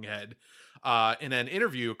fucking head in an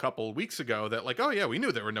interview a couple of weeks ago that like, oh yeah, we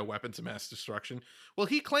knew there were no weapons of mass destruction. Well,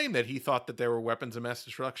 he claimed that he thought that there were weapons of mass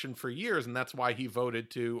destruction for years, and that's why he voted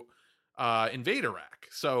to invade Iraq.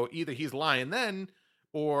 So either he's lying then,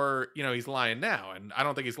 or he's lying now. And I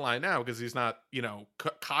don't think he's lying now because he's not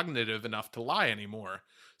cognitive enough to lie anymore.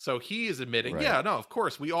 So he is admitting, Right. yeah, no, of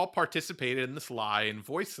course, we all participated in this lie and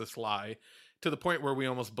voiced this lie to the point where we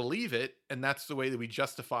almost believe it, and that's the way that we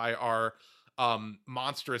justify our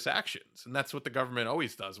monstrous actions. And that's what the government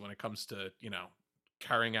always does when it comes to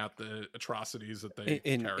carrying out the atrocities that they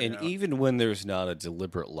carry And out. even when there's not a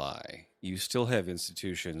deliberate lie, you still have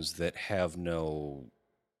institutions that have no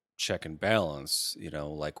check and balance.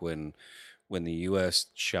 Like when the U.S.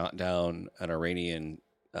 shot down an Iranian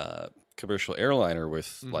commercial airliner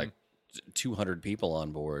with Hmm. like 200 people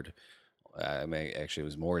on board. I mean, actually, it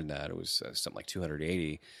was more than that. It was something like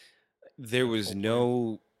 280. There Yeah, was full plan.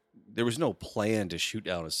 no there was no plan to shoot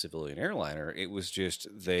down a civilian airliner. It was just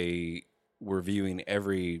they were viewing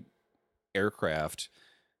every aircraft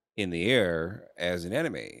in the air as an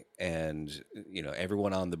enemy, and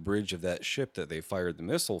everyone on the bridge of that ship that they fired the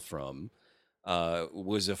missile from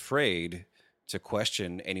was afraid to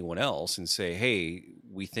question anyone else and say, "Hey,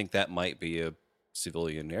 we think that might be a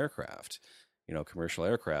civilian aircraft, commercial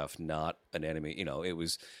aircraft, not an enemy." It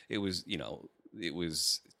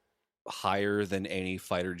was higher than any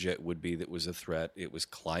fighter jet would be that was a threat. It was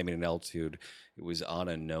climbing an altitude. It was on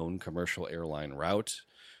a known commercial airline route,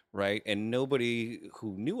 right? And nobody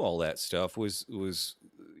who knew all that stuff was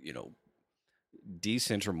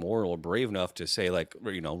decent or moral or brave enough to say like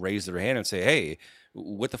raise their hand and say, "Hey,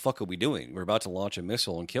 what the fuck are we doing? We're about to launch a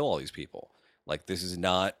missile and kill all these people. Like this is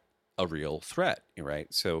not a real threat,"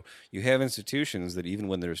 right? So you have institutions that even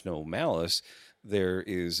when there's no malice, there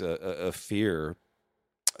is a fear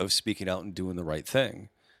of speaking out and doing the right thing.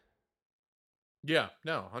 Yeah,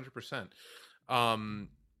 no, 100%. Um,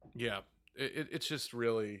 yeah, it's just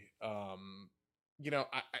really, I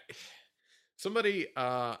somebody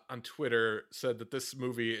on Twitter said that this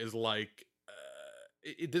movie is like,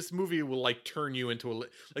 this movie will like turn you into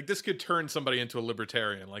like this could turn somebody into a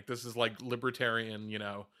libertarian. Like this is like libertarian,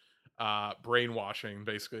 brainwashing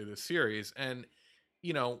basically this series. And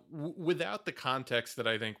without the context that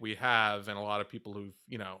I think we have, and a lot of people who've,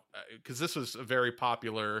 because this was a very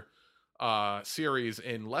popular series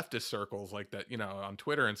in leftist circles like that, on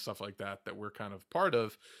Twitter and stuff like that, that we're kind of part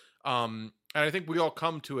of. And I think we all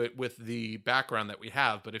come to it with the background that we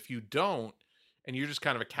have. But if you don't, and you're just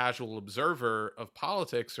kind of a casual observer of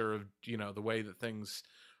politics or of, the way that things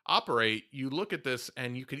operate, you look at this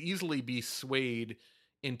and you could easily be swayed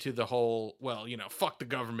into the whole, well, fuck the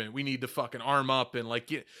government. We need to fucking arm up and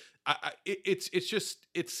like,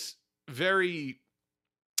 it's very,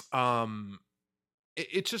 um,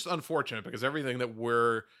 it's just unfortunate because everything that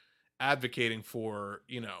we're advocating for,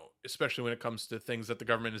 especially when it comes to things that the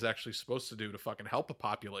government is actually supposed to do to fucking help a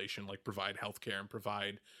population, like provide healthcare and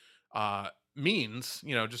provide uh means,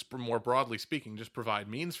 just more broadly speaking, just provide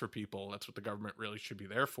means for people. That's what the government really should be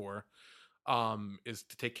there for, is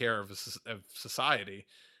to take care of of society.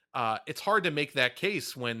 It's hard to make that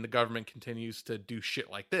case when the government continues to do shit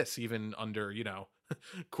like this, even under,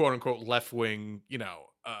 quote unquote left wing,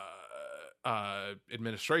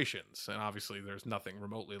 administrations. And obviously, there's nothing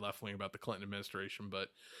remotely left wing about the Clinton administration, but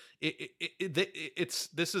it's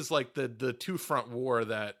this is like the two front war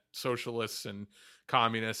that socialists and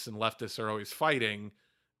communists and leftists are always fighting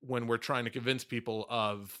when we're trying to convince people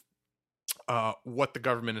of what the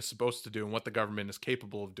government is supposed to do and what the government is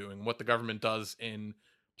capable of doing, what the government does in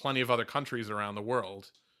plenty of other countries around the world.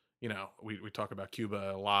 We talk about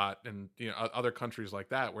Cuba a lot, and other countries like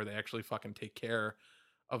that where they actually fucking take care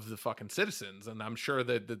of the fucking citizens. And I'm sure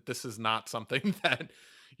that this is not something that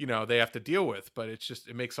they have to deal with, but it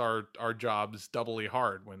makes our jobs doubly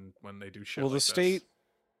hard when they do shit Well, like the state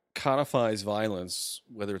codifies violence,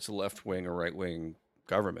 whether it's a left wing or right wing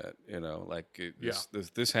government.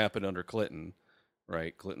 This happened under Clinton,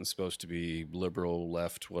 right? Clinton's supposed to be liberal,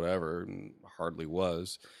 left, whatever, and hardly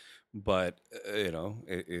was. But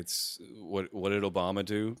it's what did Obama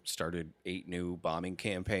do? Started 8 new bombing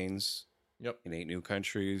campaigns. Yep. In 8 new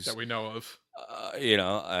countries that we know of.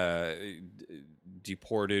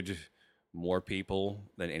 Deported more people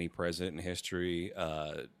than any president in history.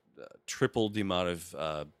 Tripled the amount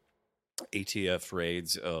of ATF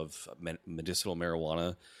raids of medicinal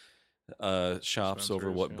marijuana shops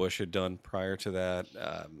over what Bush had done prior to that.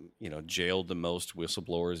 Jailed the most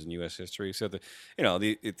whistleblowers in U.S. history. So the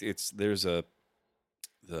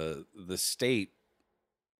state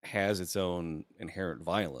has its own inherent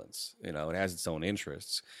violence. It has its own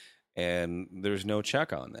interests, and there's no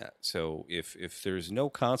check on that. So if there's no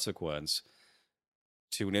consequence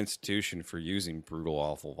to an institution for using brutal,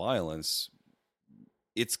 awful violence,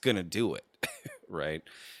 it's gonna do it, right?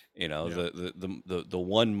 The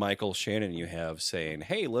one Michael Shannon you have saying,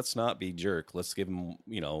 "Hey, let's not be jerk. Let's give him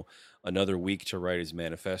another week to write his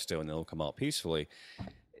manifesto, and then he'll come out peacefully,"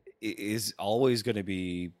 is always going to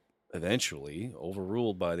be eventually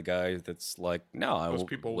overruled by the guy that's like, "No, those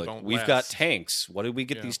people don't. We've got tanks. What did we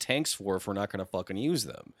get these tanks for if we're not going to fucking use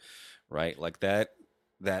them?" Right? Like that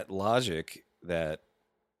logic, that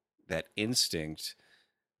instinct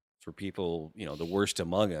for people, the worst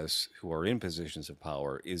among us who are in positions of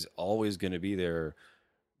power, is always going to be there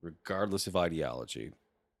regardless of ideology.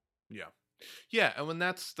 Yeah, and when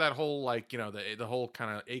that's that whole the whole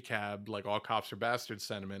kind of ACAB, like all cops are bastards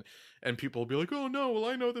sentiment, and people will be like, "Oh no, well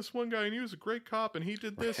I know this one guy and he was a great cop and he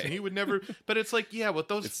did this and he would never," but it's like, yeah, well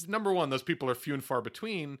number one, those people are few and far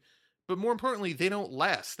between, but more importantly, they don't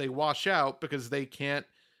last. They wash out because they can't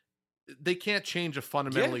change a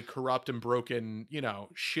fundamentally corrupt and broken,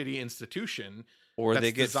 shitty institution. Or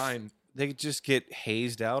they get they just get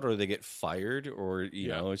hazed out, or they get fired, or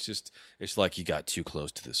it's like, you got too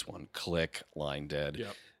close to this one. Click, line dead.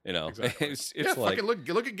 Yep. Exactly. It's like, fucking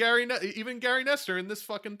look at even Gary Nestor in this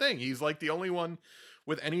fucking thing. He's like the only one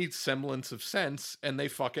with any semblance of sense, and they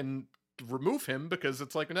fucking remove him because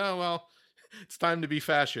it's like, no, well, it's time to be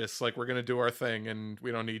fascists. Like, we're gonna do our thing, and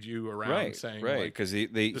we don't need you around saying, right, because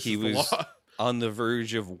he was on the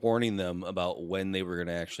verge of warning them about when they were going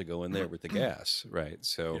to actually go in there with the gas, right?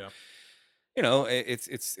 So,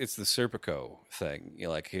 it's the Serpico thing.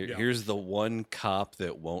 Here's the one cop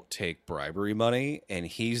that won't take bribery money, and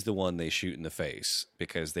he's the one they shoot in the face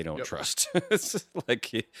because they don't trust. It's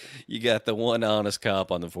like you got the one honest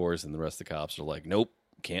cop on the force, and the rest of the cops are like, nope,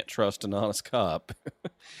 can't trust an honest cop.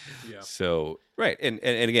 So, right. And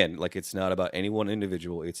again, like, it's not about any one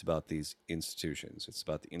individual. It's about these institutions. It's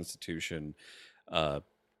about the institution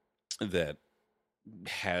that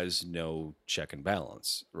has no check and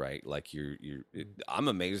balance, right? Like, I'm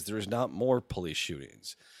amazed there's not more police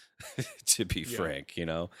shootings, to be frank.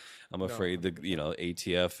 I'm afraid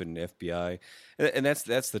ATF and FBI, and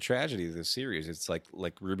that's the tragedy of this series. It's like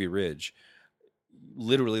Ruby Ridge.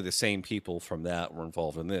 Literally the same people from that were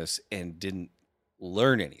involved in this and didn't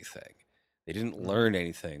learn anything. They didn't learn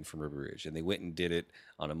anything from Ruby Ridge, and they went and did it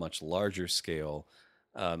on a much larger scale.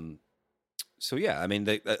 So yeah, I mean,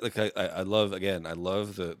 I love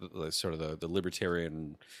the sort of the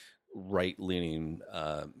libertarian, right leaning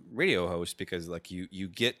radio host, because like you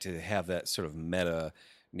get to have that sort of meta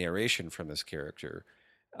narration from this character,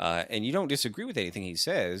 and you don't disagree with anything he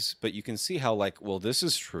says, but you can see how, like, well, this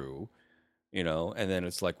is true. you know. And then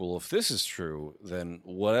it's like, well, if this is true, then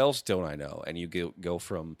what else don't I know? And you go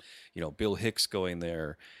from, you know, Bill Hicks going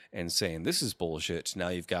there and saying this is bullshit to now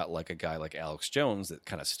you've got like a guy like Alex Jones that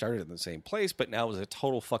kind of started in the same place but now is a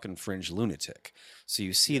total fucking fringe lunatic. So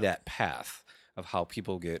you see Yeah. that path of how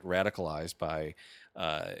people get radicalized by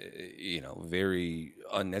you know, very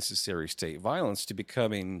unnecessary state violence to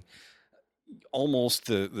becoming almost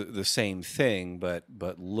the same thing, but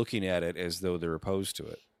looking at it as though they're opposed to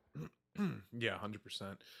it. Yeah,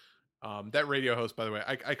 100%. That radio host, by the way,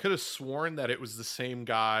 I could have sworn that it was the same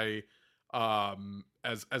guy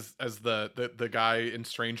as the guy in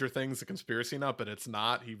Stranger Things, the conspiracy nut, but it's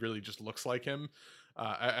not. He really just looks like him.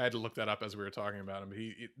 I had to look that up as we were talking about him.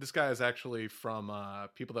 This guy is actually from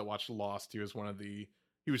people that watched Lost. He was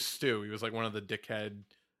Stu. He was like one of the dickhead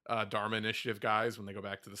Dharma Initiative guys when they go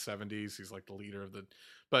back to the 70s. He's like the leader of the.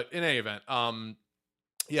 But in any event,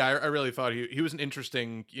 yeah, I really thought he was an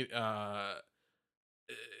interesting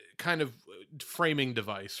kind of framing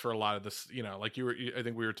device for a lot of this, you know, like I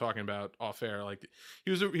think we were talking about off air, like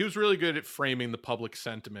he was really good at framing the public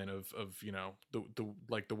sentiment of you know, the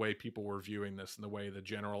like the way people were viewing this and the way the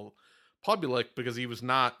general public, because he was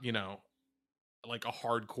not, you know, like a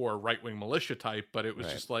hardcore right-wing militia type, but it was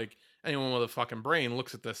Right. just like anyone with a fucking brain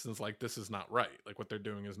looks at this and is like, this is not right, like what they're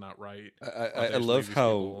doing is not right. I They should leave love these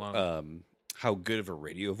people alone. how good of a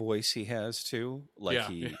radio voice he has too. Like Yeah.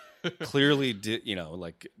 he clearly did, you know,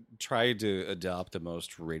 like tried to adopt the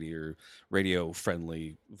most radio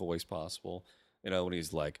friendly voice possible. You know, when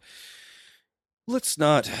he's like, let's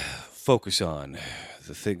not focus on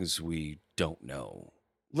the things we don't know.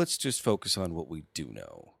 Let's just focus on what we do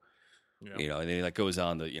know. Yeah. You know, and then he like goes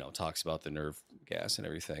on to, you know, talks about the nerve gas and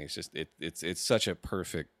everything. It's just it's such a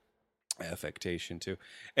perfect affectation too.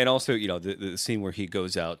 And also, you know, the scene where he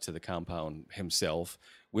goes out to the compound himself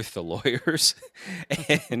with the lawyers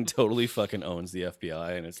and totally fucking owns the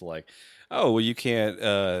FBI. And it's like, oh, well, you can't,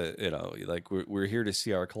 you know, like we're here to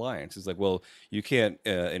see our clients. It's like, well, you can't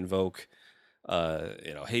invoke,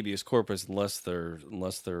 you know, habeas corpus unless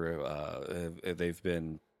they've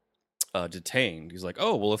been detained. He's like,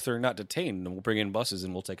 oh, well, if they're not detained, then we'll bring in buses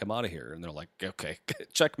and we'll take them out of here. And they're like, okay,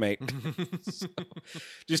 checkmate. So,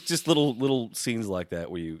 just little scenes like that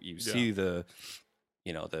where you Yeah. see the,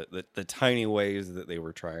 you know, the tiny ways that they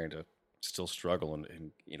were trying to still struggle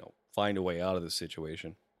and you know, find a way out of the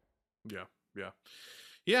situation. Yeah, yeah,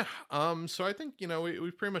 yeah. So I think, you know,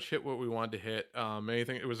 we pretty much hit what we wanted to hit.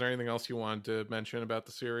 Anything? Was there anything else you wanted to mention about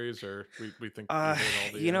the series, or we think we hit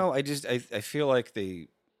all the? You know, I feel like they,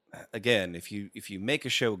 again, if you make a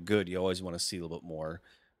show good, you always want to see a little bit more,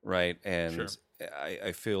 right? And Sure.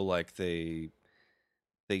 I feel like they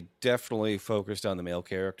definitely focused on the male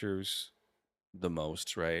characters the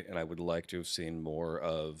most, right? And I would like to have seen more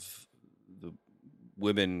of the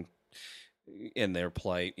women in their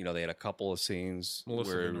plight. You know, they had a couple of scenes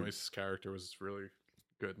Melissa where, Benoist's character was really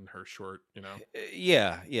good in her short. You know.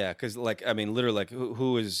 yeah, because like I mean, literally, like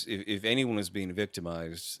who is if anyone was being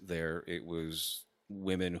victimized there, it was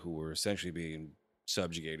women who were essentially being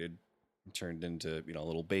subjugated, turned into, you know,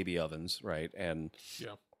 little baby ovens, right? And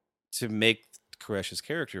Yeah. to make Koresh's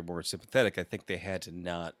character more sympathetic, I think they had to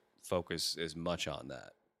not focus as much on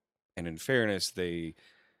that. And in fairness, they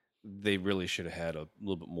really should have had a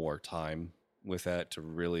little bit more time with that to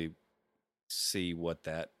really see what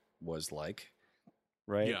that was like,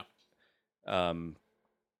 right? Yeah.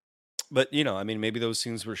 But you know, I mean, maybe those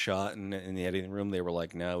scenes were shot in the editing room. They were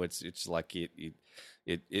like, no, it's like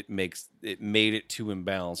it made it too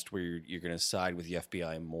imbalanced where you're going to side with the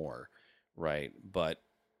FBI more, right? But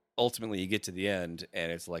ultimately, you get to the end,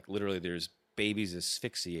 and it's like literally there's babies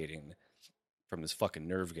asphyxiating from this fucking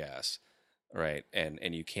nerve gas, right? And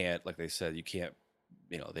you can't, like they said, you can't,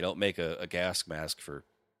 you know, they don't make a gas mask for,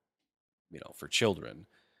 you know, for children,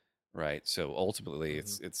 right? So ultimately,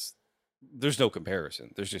 Mm-hmm. it's there's no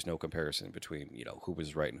comparison. There's just no comparison between, you know, who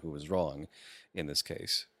was right and who was wrong in this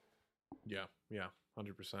case. Yeah. Yeah.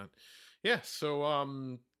 100%. Yeah. So,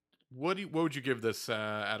 what would you give this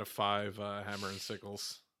out of 5 Hammer and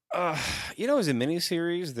Sickles? Uh, you know, it was a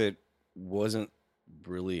miniseries that wasn't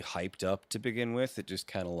really hyped up to begin with. It just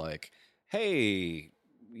kind of like, hey,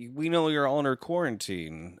 we know you're all under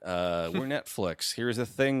quarantine. We're Netflix. Here's a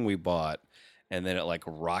thing we bought. And then it like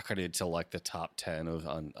rocketed to like the top 10 of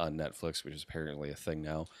on Netflix, which is apparently a thing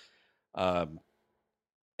now. Um,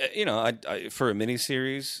 you know, I for a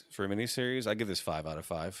miniseries, I give this 5 out of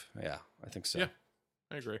 5. Yeah, I think so. Yeah,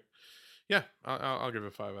 I agree. Yeah, I'll give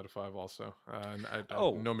it 5 out of 5 also. And I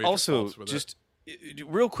Oh, no major also, faults with it. just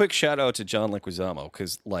real quick shout out to John Leguizamo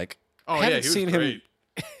because, like, Oh I yeah, haven't he was seen him. great.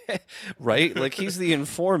 Right? Like he's the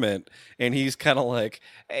informant, and he's kind of like,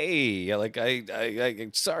 "Hey, like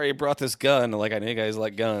sorry I brought this gun. Like I know you guys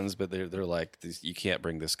like guns, but they're like, you can't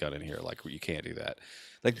bring this gun in here. Like you can't do that."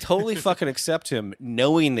 Like totally fucking accept him,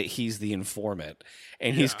 knowing that he's the informant,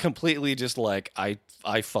 and he's Yeah. completely just like, I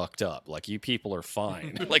fucked up. Like you people are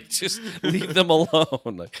fine. Like just leave them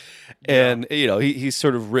alone. Like, Yeah. and he's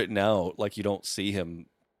sort of written out. Like you don't see him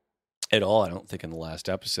at all, I don't think, in the last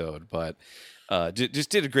episode, but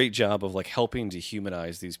just did a great job of like helping to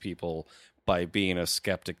humanize these people by being a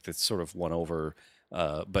skeptic that's sort of won over,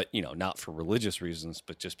 but not for religious reasons,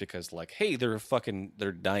 but just because like, hey, they're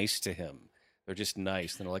nice to him. They're just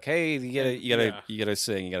nice. And they're like, hey, And yeah. you gotta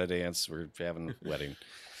sing, you gotta dance. We're having a wedding.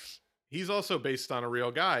 He's also based on a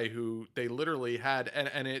real guy who they literally had,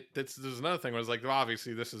 and there's another thing was like, well,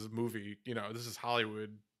 obviously this is a movie, this is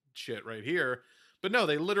Hollywood shit right here. But no,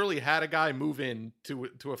 they literally had a guy move in to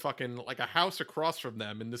a fucking like a house across from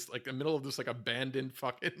them in this like the middle of this like abandoned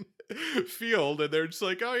fucking field, and they're just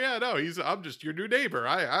like, oh yeah, no, I'm just your new neighbor.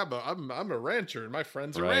 I'm a rancher, and my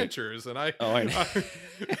friends are Right. ranchers, and I Oh, I know.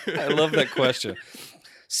 I love that question.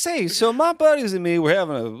 Say, so my buddies and me were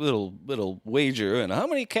having a little wager, and how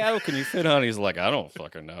many cattle can you fit on? He's like, I don't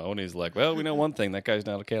fucking know. And he's like, well, we know one thing, that guy's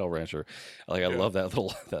not a cattle rancher. Like, I yeah. love that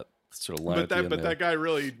that sort of line But at the end there. that guy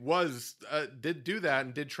really was did do that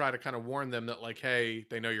and did try to kind of warn them that like, hey,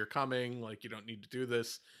 they know you're coming, like you don't need to do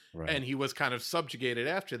this. Right. And he was kind of subjugated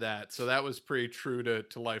after that, so that was pretty true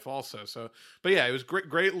to life also. So, but yeah, it was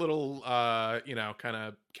great little kind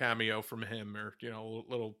of cameo from him, or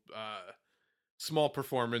little small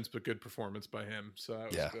performance but good performance by him. So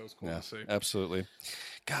that was cool to see. Absolutely.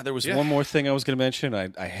 God, there was Yeah. one more thing I was going to mention.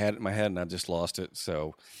 I had it in my head and I just lost it.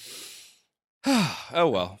 So, oh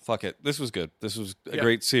well, fuck it. This was good. This was a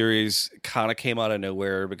great series. Kind of came out of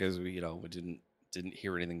nowhere because we didn't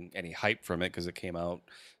hear any hype from it because it came out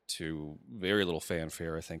to very little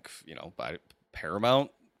fanfare. I think by Paramount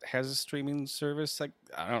has a streaming service. Like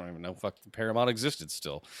I don't even know if Paramount existed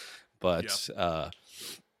still, but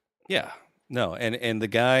yeah. No, and the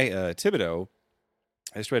guy Thibodeau,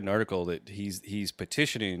 I just read an article that he's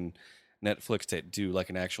petitioning Netflix to do like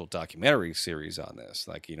an actual documentary series on this.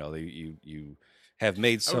 Like you have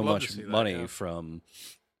made so much money from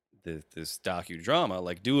this docudrama.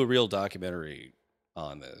 Like do a real documentary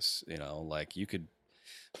on this. Like you could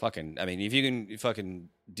fucking. I mean, if you can fucking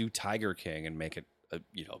do Tiger King and make it $1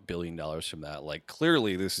 billion from that, like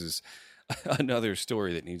clearly this is another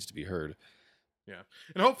story that needs to be heard. Yeah.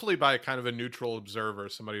 And hopefully by kind of a neutral observer,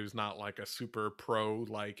 somebody who's not like a super pro,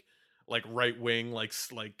 like right wing, like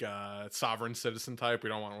sovereign citizen type. We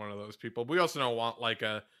don't want one of those people. But we also don't want like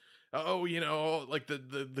like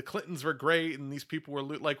the Clintons were great and these people were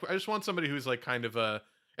like, I just want somebody who's like kind of an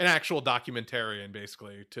actual documentarian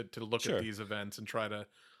basically to look at these events and try to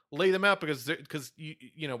lay them out because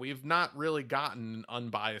we've not really gotten an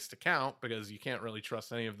unbiased account because you can't really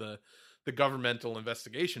trust any of the governmental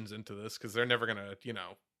investigations into this because they're never gonna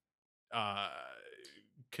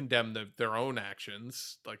condemn their own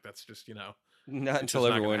actions. Like that's just not until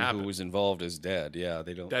everyone who was involved is dead. Yeah,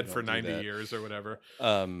 they don't dead for 90 years or whatever.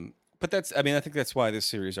 But I think that's why this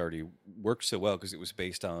series already works so well because it was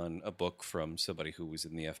based on a book from somebody who was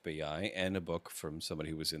in the FBI and a book from somebody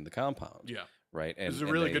who was in the compound. Yeah, right. And there's a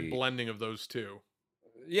really good blending of those two.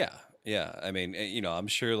 Yeah, yeah. I mean, I'm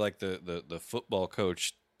sure like the football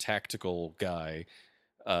coach tactical guy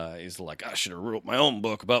is like, I should have wrote my own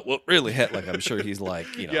book about what really happened. Like I'm sure he's like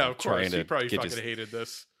yeah, of trying course. to he probably fucking hated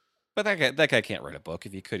this. But that guy can't write a book.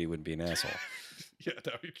 If he could, he wouldn't be an asshole. Yeah,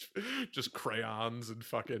 no, just crayons and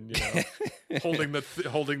fucking holding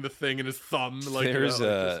the thing in his thumb. Like there's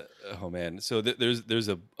oh man, so there's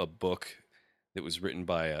a book that was written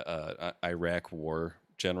by a Iraq war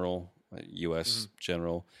general, a U.S.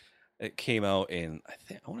 general. It came out in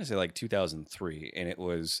I want to say like 2003, and it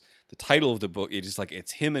was the title of the book. It's like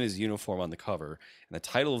it's him in his uniform on the cover, and the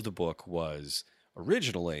title of the book was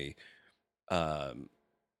originally "Why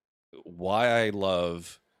I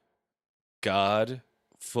Love God,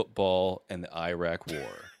 Football, and the Iraq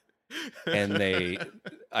War." And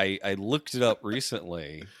I looked it up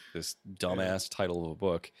recently. This dumbass title of a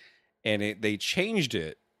book, and they changed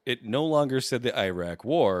it. It no longer said the Iraq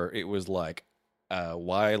War. It was like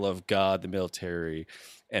why I love God, the military,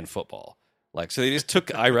 and football. Like, so they just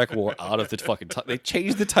took Iraq War out of the fucking they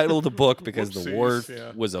changed the title of the book because the war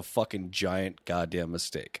was a fucking giant goddamn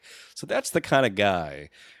mistake. So that's the kind of guy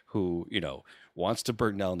who, wants to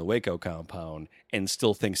burn down the Waco compound and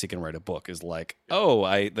still thinks he can write a book is like, Yeah.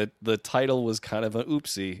 oh, the title was kind of an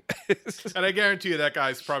oopsie. And I guarantee you that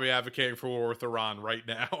guy's probably advocating for war with Iran right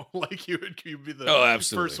now. Like you'd be the Oh,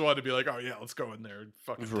 absolutely. first one to be like, oh yeah, let's go in there and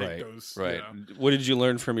fucking take those. Right. You know? What did you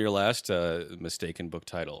learn from your last mistaken book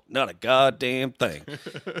title? Not a goddamn thing.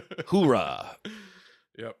 Hoorah.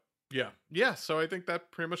 Yep. Yeah. So I think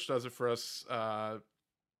that pretty much does it for us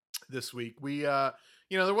this week. We there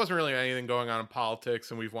wasn't really anything going on in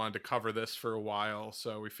politics, and we've wanted to cover this for a while,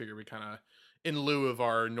 so we figured we kind of, in lieu of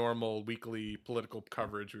our normal weekly political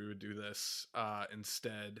coverage, we would do this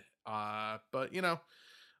instead. But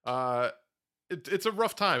it's a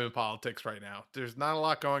rough time in politics right now. There's not a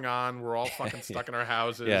lot going on. We're all fucking stuck in our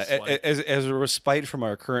houses. Yeah, like, as a respite from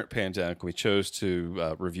our current pandemic, we chose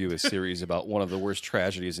to review a series about one of the worst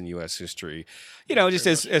tragedies in U.S. history. Just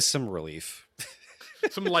as some relief.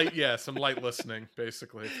 some light listening,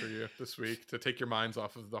 basically, for you this week to take your minds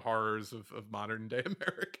off of the horrors of modern day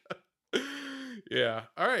America. Yeah.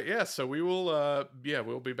 All right. Yeah. So we will.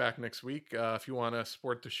 We'll be back next week. If you want to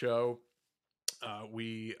support the show,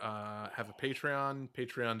 we have a Patreon,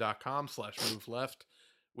 patreon.com/moveleft.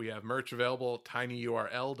 We have merch available at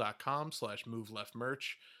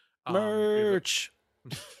tinyurl.com/moveleftmerch. Merch.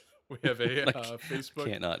 We have a Facebook.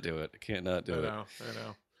 Can't not do it. I know.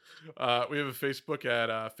 We have a Facebook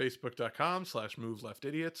at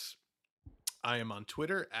facebook.com/moveleftidiots. I am on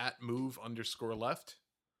Twitter at @move_left.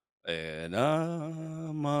 And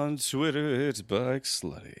I'm on Twitter, it's Bike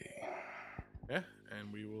Slutty. Yeah,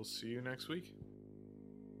 and we will see you next week.